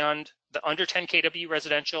small and the under 10 kW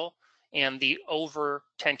residential and the over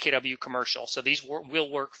 10 kW commercial. So these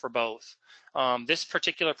will work for both. This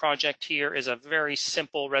particular project here is a very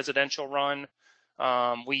simple residential run.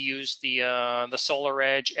 We use the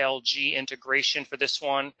SolarEdge LG integration for this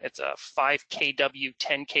one. It's a 5 kW,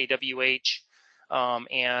 10 kWh.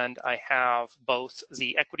 And I have both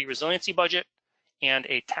the equity resiliency budget and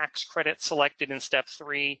a tax credit selected in step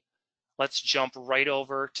 3. Let's jump right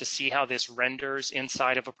over to see how this renders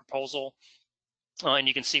inside of a proposal. And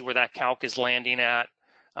you can see where that calc is landing at,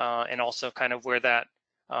 and also kind of where that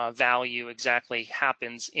value exactly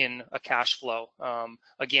happens in a cash flow.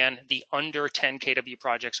 Again, the under 10 kW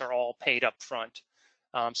projects are all paid up front.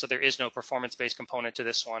 So there is no performance-based component to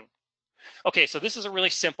this one. Okay, so this is a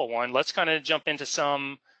really simple one. Let's kind of jump into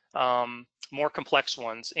some more complex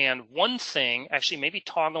ones. And one thing, actually maybe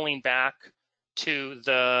toggling back to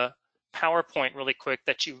the PowerPoint really quick,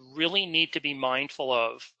 that you really need to be mindful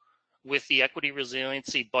of with the equity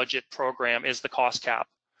resiliency budget program is the cost cap.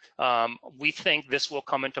 We think this will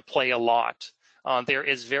come into play a lot. There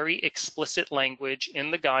is very explicit language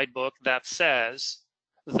in the guidebook that says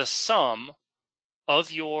the sum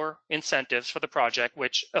of your incentives for the project,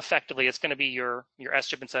 which effectively is going to be your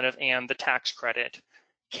SGIP incentive and the tax credit,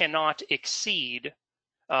 cannot exceed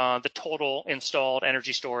the total installed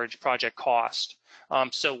energy storage project cost.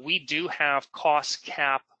 So we do have cost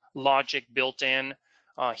cap logic built in.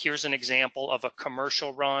 Here's an example of a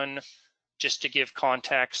commercial run. Just to give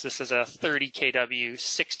context, this is a 30 kW,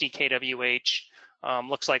 60 kWh.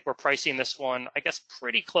 Looks like we're pricing this one, I guess,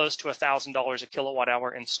 pretty close to $1,000 a kilowatt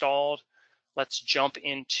hour installed. Let's jump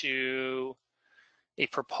into a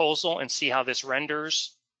proposal and see how this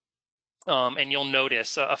renders. And you'll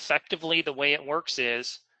notice effectively the way it works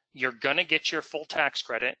is you're going to get your full tax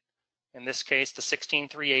credit. In this case, the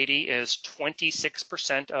 16,380 is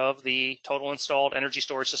 26% of the total installed energy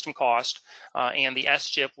storage system cost, and the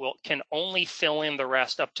SGIP can only fill in the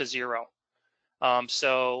rest up to 0.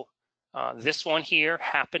 So this one here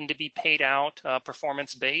happened to be paid out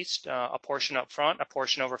performance-based, a portion up front, a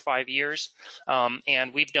portion over 5 years.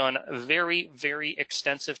 And we've done very, very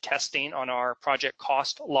extensive testing on our project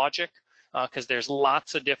cost logic because there's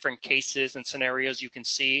lots of different cases and scenarios you can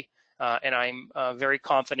see. And I'm very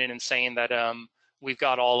confident in saying that we've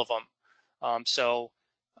got all of them. So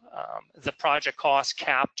the project cost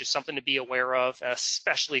cap, just something to be aware of,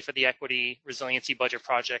 especially for the equity resiliency budget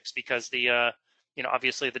projects, because the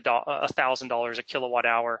obviously the $1,000 a kilowatt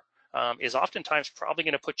hour is oftentimes probably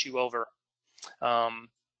going to put you over.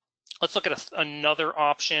 Let's look at another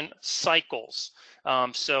option, cycles.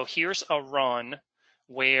 So here's a run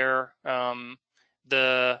where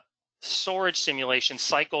the storage simulation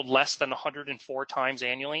cycled less than 104 times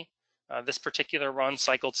annually. This particular run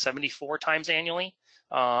cycled 74 times annually.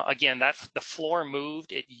 Again, that's the floor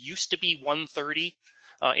moved. It used to be 130.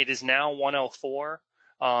 It is now 104.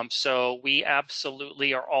 So we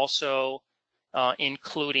absolutely are also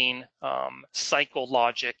including cycle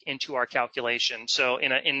logic into our calculation. So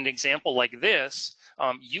in an example like this,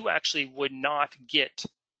 you actually would not get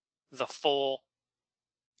the full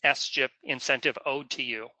SGIP incentive owed to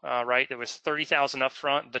you, right? There was 30,000 up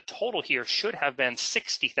front. The total here should have been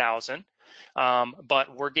 60,000,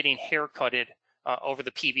 but we're getting haircutted over the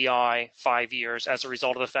PBI 5 years as a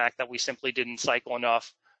result of the fact that we simply didn't cycle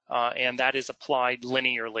enough, and that is applied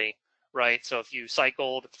linearly, right? So if you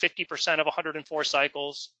cycled 50% of 104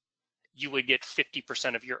 cycles, you would get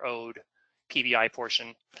 50% of your owed PBI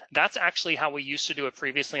portion. That's actually how we used to do it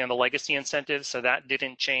previously on the legacy incentives, so that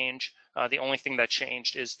didn't change. The only thing that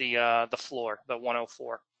changed is the floor, the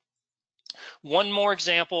 104. One more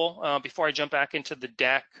example before I jump back into the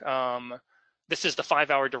deck. This is the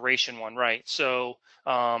 5-hour duration one, right? So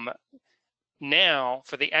now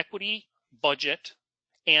for the equity budget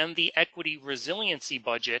and the equity resiliency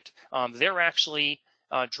budget, they're actually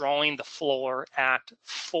drawing the floor at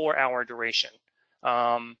 4-hour duration.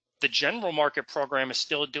 The general market program is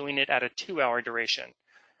still doing it at a 2-hour duration.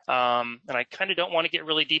 And I kind of don't want to get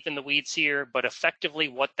really deep in the weeds here, but effectively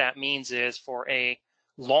what that means is for a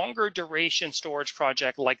longer duration storage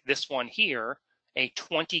project like this one here, a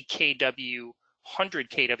 20 kW, 100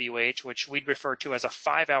 kWh, which we'd refer to as a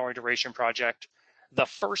 5-hour duration project, the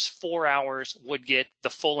first 4 hours would get the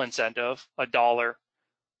full incentive, $1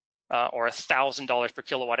 or $1,000 per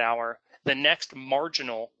kilowatt hour. The next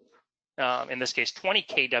marginal, in this case 20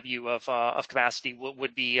 kW of capacity,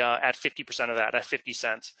 would be at 50% of that, at 50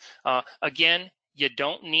 cents. Again, you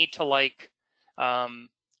don't need to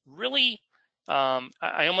really,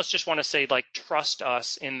 I almost just want to say trust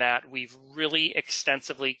us in that we've really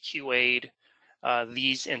extensively QA'd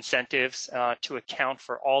these incentives to account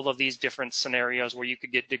for all of these different scenarios where you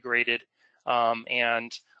could get degraded.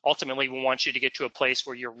 And ultimately, we want you to get to a place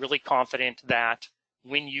where you're really confident that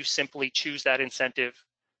when you simply choose that incentive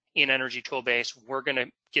in Energy Toolbase, we're going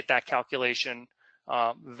to get that calculation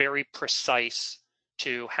very precise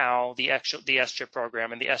to how the SGIP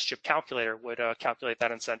program and the SGIP calculator would calculate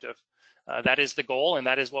that incentive. That is the goal, and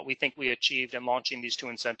that is what we think we achieved in launching these two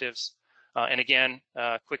incentives. And again,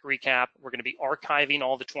 quick recap, we're going to be archiving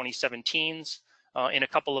all the 2017s in a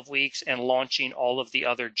couple of weeks and launching all of the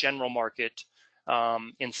other general market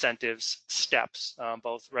incentives steps,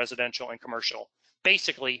 both residential and commercial.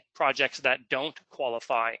 Basically, projects that don't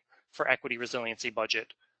qualify for equity resiliency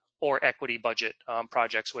budget or equity budget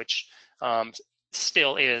projects, which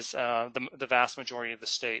still is the vast majority of the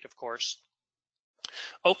state, of course.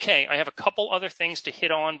 Okay, I have a couple other things to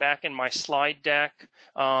hit on back in my slide deck.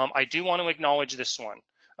 I do want to acknowledge this one.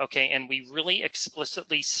 Okay, and we really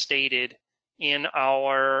explicitly stated in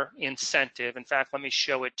our incentive, in fact, let me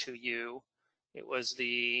show it to you. It was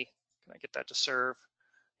the, can I get that to serve?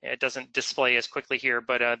 It doesn't display as quickly here,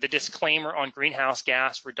 but the disclaimer on greenhouse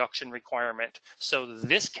gas reduction requirement. So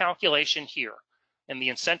this calculation here and the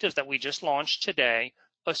incentives that we just launched today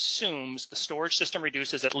assumes the storage system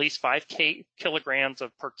reduces at least 5 kilograms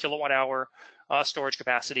of per kilowatt hour storage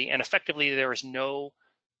capacity, and effectively there is no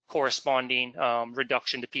corresponding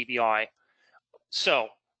reduction to PBI. So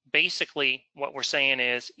basically what we're saying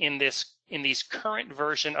is in these current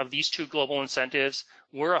version of these two global incentives,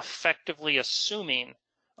 we're effectively assuming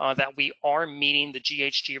that we are meeting the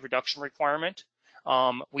GHG reduction requirement.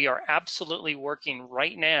 We are absolutely working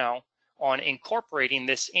right now on incorporating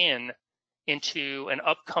this into an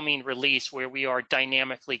upcoming release where we are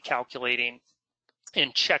dynamically calculating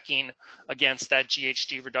and checking against that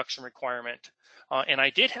GHG reduction requirement. And I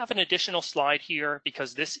did have an additional slide here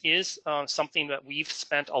because this is something that we've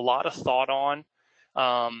spent a lot of thought on.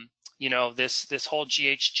 You know, this whole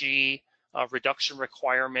GHG reduction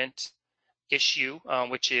requirement issue,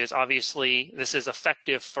 which is obviously, this is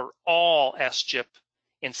effective for all SGIP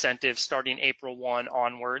incentives starting April 1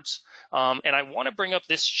 onwards. And I want to bring up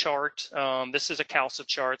this chart. This is a CALSA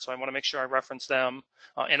chart, so I want to make sure I reference them.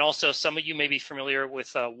 And also, some of you may be familiar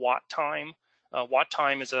with Watt Time. Watt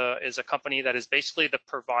Time is a company that is basically the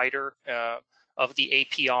provider of the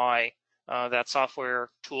API that software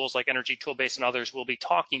tools like Energy Toolbase and others will be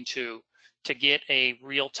talking to get a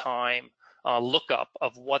real-time lookup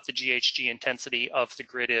of what the GHG intensity of the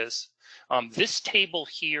grid is. This table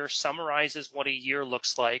here summarizes what a year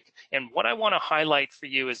looks like, and what I want to highlight for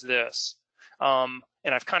you is this. And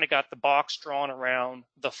I've kind of got the box drawn around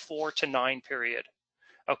the 4 to 9 period.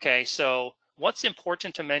 Okay, so what's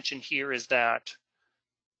important to mention here is that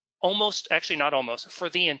for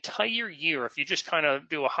the entire year, if you just kind of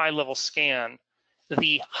do a high-level scan,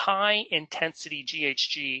 the high intensity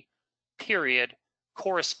GHG period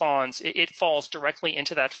corresponds, it falls directly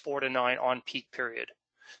into that 4 to 9 on peak period.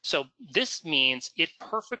 So this means it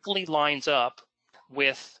perfectly lines up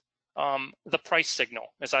with the price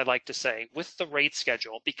signal, as I like to say, with the rate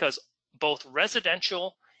schedule, because both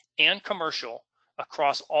residential and commercial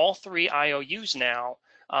across all 3 IOUs now,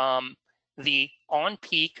 the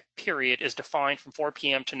on-peak period is defined from 4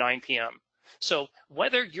 p.m. to 9 p.m. So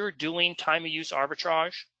whether you're doing time of use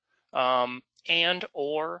arbitrage and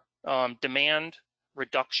or demand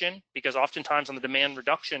reduction, because oftentimes on the demand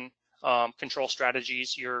reduction control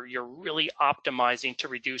strategies, you're really optimizing to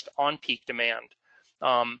reduce on-peak demand.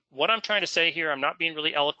 What I'm trying to say here, I'm not being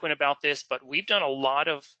really eloquent about this, but we've done a lot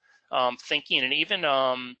of thinking and even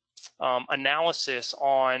analysis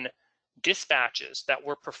on dispatches that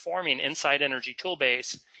we're performing inside Energy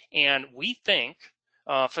Toolbase, and we think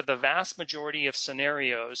for the vast majority of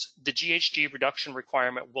scenarios, the GHG reduction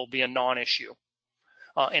requirement will be a non-issue.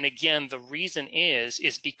 And again, the reason is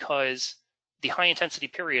because the high intensity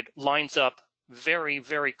period lines up very,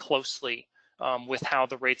 very closely with how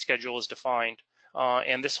the rate schedule is defined.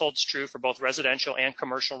 And this holds true for both residential and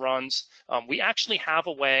commercial runs. We actually have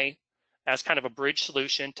a way as kind of a bridge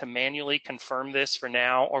solution to manually confirm this for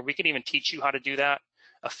now, or we could even teach you how to do that.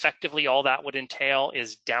 Effectively, all that would entail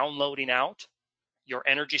is downloading out your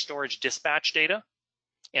energy storage dispatch data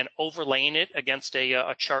and overlaying it against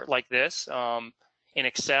a chart like this in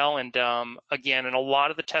Excel. And again, in a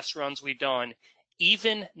lot of the test runs we've done,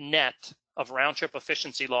 even net of round trip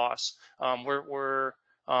efficiency loss, we're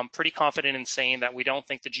pretty confident in saying that we don't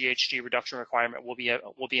think the GHG reduction requirement will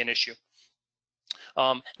be an issue.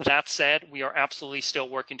 That said, we are absolutely still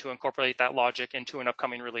working to incorporate that logic into an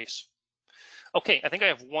upcoming release. Okay, I think I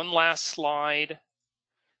have one last slide,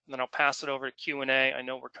 and then I'll pass it over to Q&A. I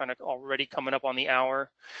know we're kind of already coming up on the hour.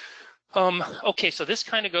 Okay, so this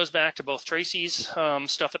kind of goes back to both Tracy's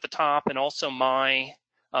stuff at the top and also my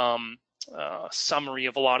summary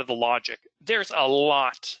of a lot of the logic. There's a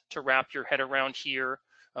lot to wrap your head around here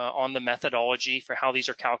on the methodology for how these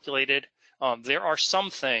are calculated. There are some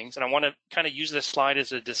things, and I want to kind of use this slide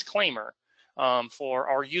as a disclaimer for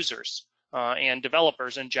our users and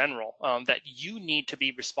developers in general that you need to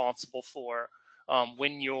be responsible for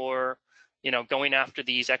when you're going after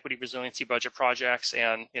these equity resiliency budget projects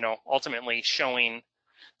and ultimately showing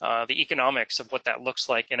the economics of what that looks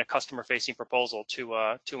like in a customer-facing proposal to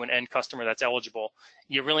an end customer that's eligible.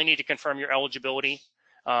 You really need to confirm your eligibility.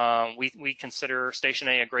 We consider Station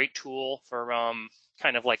A a great tool for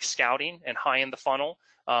kind of like scouting and high in the funnel.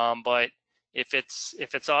 But if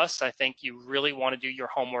it's us, I think you really want to do your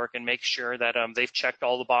homework and make sure that they've checked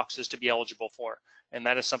all the boxes to be eligible for, and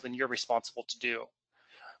that is something you're responsible to do.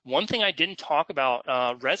 One thing I didn't talk about,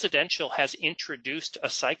 residential has introduced a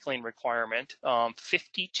cycling requirement,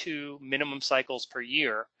 52 minimum cycles per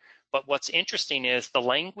year. But what's interesting is the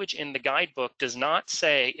language in the guidebook does not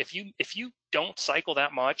say if you don't cycle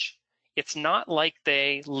that much, it's not like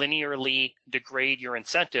they linearly degrade your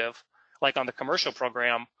incentive like on the commercial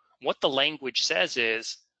program. What the language says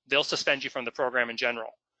is they'll suspend you from the program in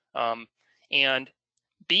general. And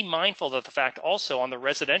be mindful of the fact also on the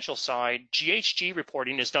residential side, GHG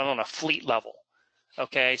reporting is done on a fleet level.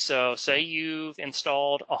 Okay, so say you've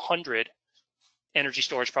installed 100 energy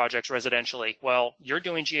storage projects residentially. Well, you're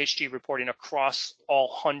doing GHG reporting across all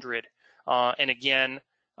 100. And again,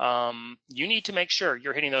 you need to make sure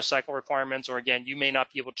you're hitting those cycle requirements, or again, you may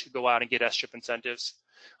not be able to go out and get SGIP incentives.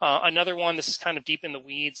 Another one, this is kind of deep in the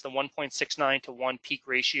weeds, the 1.69 to 1 peak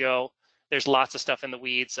ratio. There's lots of stuff in the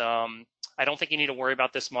weeds. I don't think you need to worry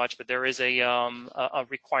about this much, but there is a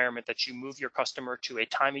requirement that you move your customer to a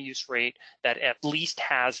time of use rate that at least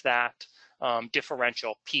has that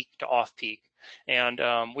differential peak to off peak. And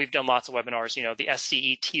we've done lots of webinars, the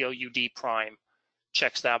SCE TOUD prime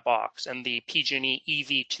checks that box, and the PG&E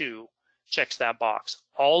EV2 checks that box.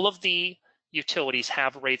 All of the utilities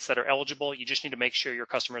have rates that are eligible. You just need to make sure your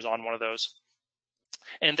customer is on one of those.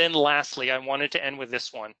 And then lastly, I wanted to end with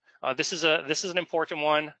this one. This is an important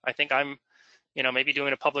one. I think I'm, maybe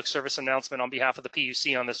doing a public service announcement on behalf of the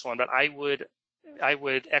PUC on this one, but I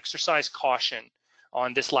would exercise caution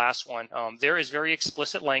on this last one. There is very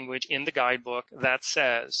explicit language in the guidebook that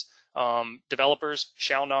says developers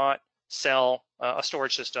shall not sell a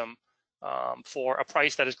storage system for a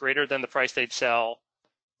price that is greater than the price they'd sell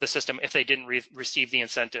the system if they didn't receive the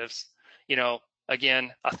incentives.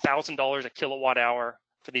 Again, $1,000 a kilowatt hour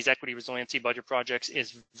for these equity resiliency budget projects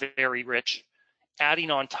is very rich.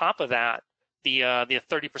 Adding on top of that, the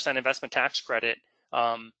 30% investment tax credit,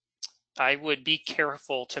 I would be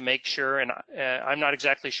careful to make sure, and I'm not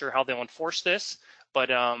exactly sure how they'll enforce this, but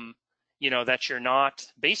that you're not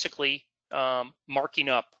basically marking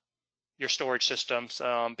up your storage systems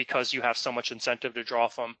because you have so much incentive to draw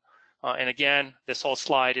from. And again, this whole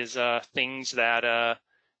slide is things that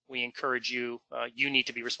we encourage you need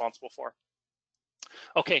to be responsible for.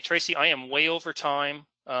 Okay, Tracy, I am way over time.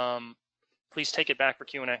 Please take it back for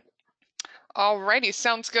Q&A. Alrighty,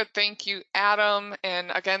 sounds good. Thank you, Adam.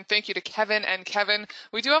 And again, thank you to Kevin and Kevin.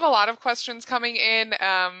 We do have a lot of questions coming in.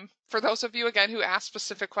 For those of you, again, who asked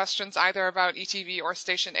specific questions either about ETV or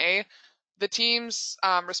Station A, the teams,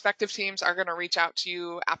 respective teams, are going to reach out to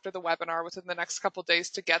you after the webinar within the next couple days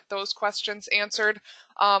to get those questions answered.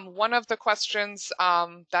 One of the questions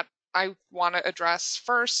that I want to address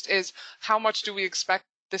first is how much do we expect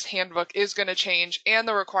this handbook is going to change and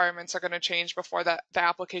the requirements are going to change before the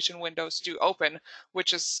application windows do open,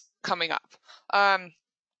 which is coming up.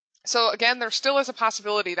 So again, there still is a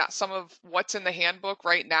possibility that some of what's in the handbook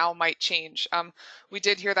right now might change. We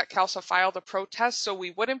did hear that CALSA filed a protest, so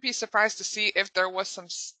we wouldn't be surprised to see if there were some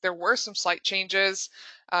slight changes.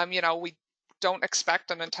 We don't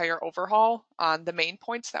expect an entire overhaul on the main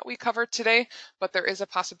points that we covered today, but there is a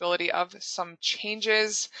possibility of some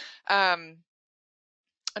changes.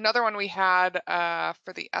 Another one we had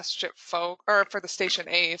for the SGIP for the Station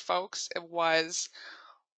A folks, it was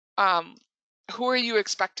who are you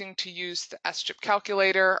expecting to use the SGIP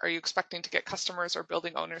calculator? Are you expecting to get customers or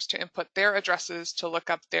building owners to input their addresses to look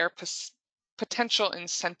up their potential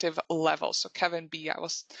incentive level? So Kevin B, I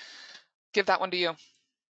will give that one to you.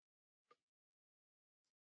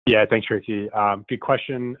 Yeah, thanks, Tracy. Good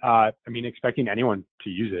question. Expecting anyone to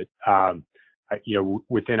use it.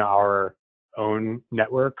 Within our own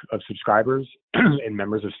network of subscribers and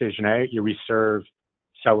members of Station A, we serve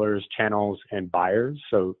sellers, channels, and buyers,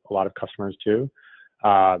 so a lot of customers too.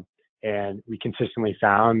 And we consistently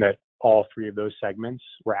found that all three of those segments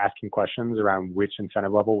were asking questions around which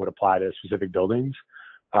incentive level would apply to specific buildings.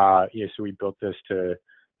 So we built this to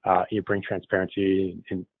bring transparency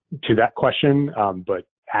to that question, but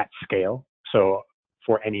at scale. So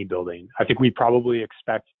for any building, I think we probably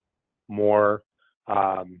expect more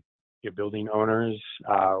building owners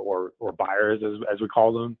or buyers, as we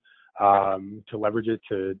call them, to leverage it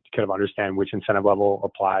to kind of understand which incentive level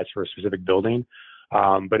applies for a specific building.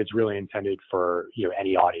 But it's really intended for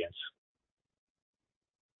any audience.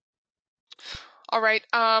 All right.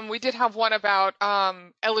 We did have one about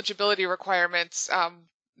eligibility requirements.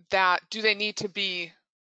 That do they need to be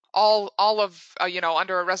all of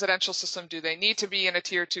under a residential system? Do they need to be in a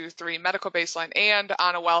tier 2, 3 medical baseline and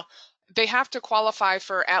on a well? They have to qualify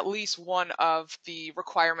for at least one of the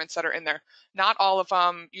requirements that are in there. Not all of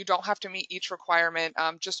them. You don't have to meet each requirement,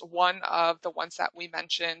 just one of the ones that we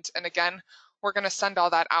mentioned. And again, we're going to send all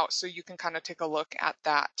that out so you can kind of take a look at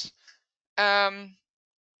that.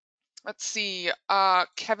 Let's see,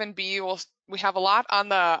 Kevin B, we have a lot on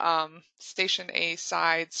the Station A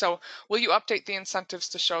side. So will you update the incentives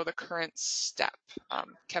to show the current step,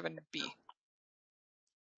 Kevin B?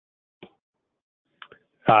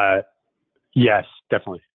 Yes,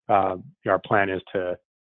 definitely. Our plan is to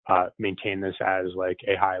maintain this as like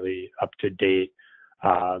a highly up-to-date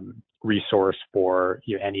resource for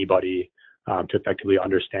anybody to effectively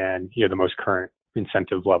understand the most current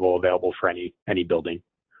incentive level available for any building.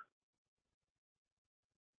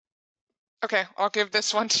 Okay, I'll give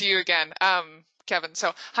this one to you again, Kevin.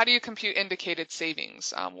 So how do you compute indicated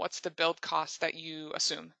savings? What's the build cost that you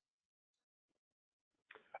assume?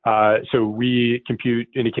 So we compute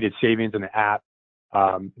indicated savings in the app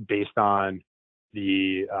based on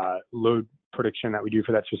the load prediction that we do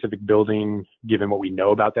for that specific building, given what we know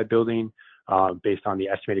about that building, based on the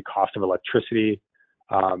estimated cost of electricity.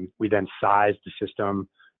 We then size the system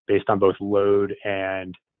based on both load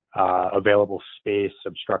and available space,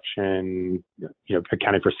 obstruction,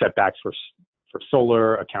 accounting for setbacks for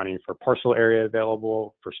solar, accounting for parcel area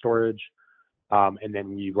available for storage. And then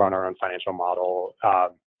we run our own financial model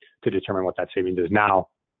to determine what that savings is. Now,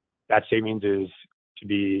 that savings is to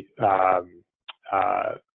be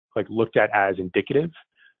looked at as indicative.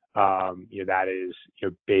 That is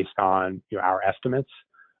based on our estimates.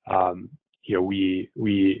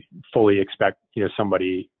 We fully expect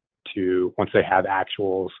somebody to, once they have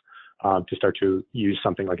actuals, to start to use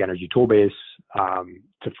something like Energy Toolbase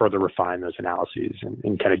to further refine those analyses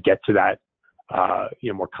and kind of get to that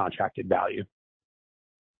more contracted value.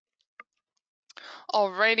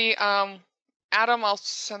 Alrighty, Adam, I'll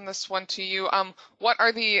send this one to you. What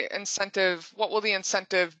will the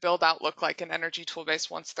incentive build out look like in Energy Toolbase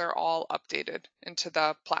once they're all updated into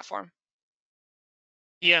the platform?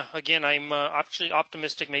 Yeah, again, I'm actually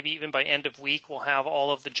optimistic. Maybe even by end of week, we'll have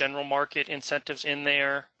all of the general market incentives in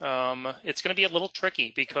there. It's going to be a little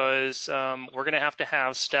tricky because we're going to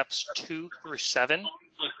have steps 2 through 7,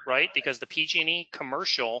 right? Because the PG&E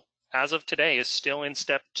commercial, as of today, is still in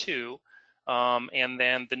step 2. And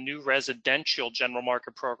then the new residential general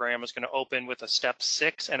market program is going to open with a step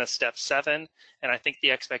 6 and a step 7. And I think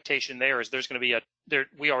the expectation there is there's going to be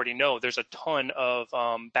we already know there's a ton of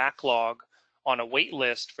backlog on a wait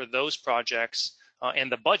list for those projects,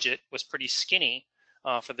 and the budget was pretty skinny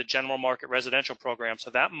for the general market residential program.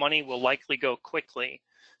 So that money will likely go quickly.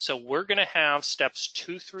 So we're going to have steps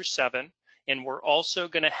 2 through 7, and we're also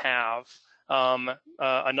going to have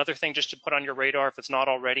another thing just to put on your radar, if it's not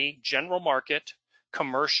already, general market,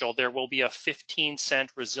 commercial, there will be a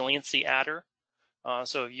 15-cent resiliency adder.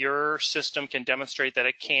 So your system can demonstrate that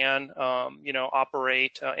it can,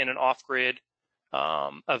 operate in an off-grid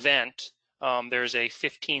event. there's a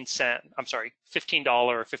 $15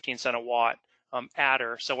 or 15 cent a watt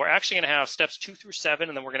adder. So we're actually going to have steps 2 through 7,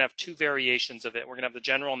 and then we're going to have 2 variations of it. We're going to have the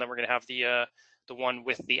general, and then we're going to have the one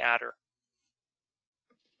with the adder.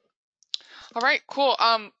 All right, cool.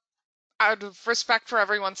 Out of respect for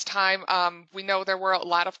everyone's time, we know there were a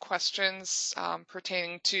lot of questions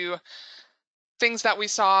pertaining to things that we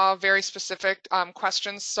saw, very specific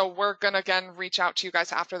questions. So we're going to, again, reach out to you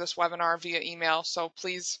guys after this webinar via email. So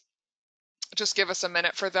please just give us a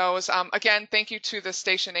minute for those. Again, thank you to the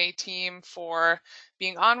Station A team for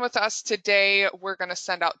being on with us today. We're going to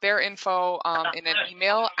send out their info in an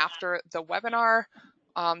email after the webinar.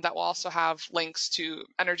 That will also have links to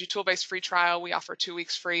Energy Toolbase free trial. We offer 2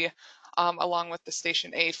 weeks free, along with the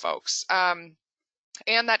Station A folks.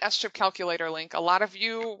 And that SGIP calculator link. A lot of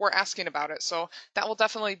you were asking about it, so that will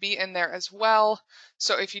definitely be in there as well.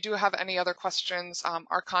 So if you do have any other questions,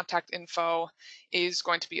 our contact info is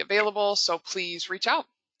going to be available, so please reach out.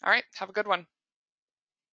 All right, have a good one.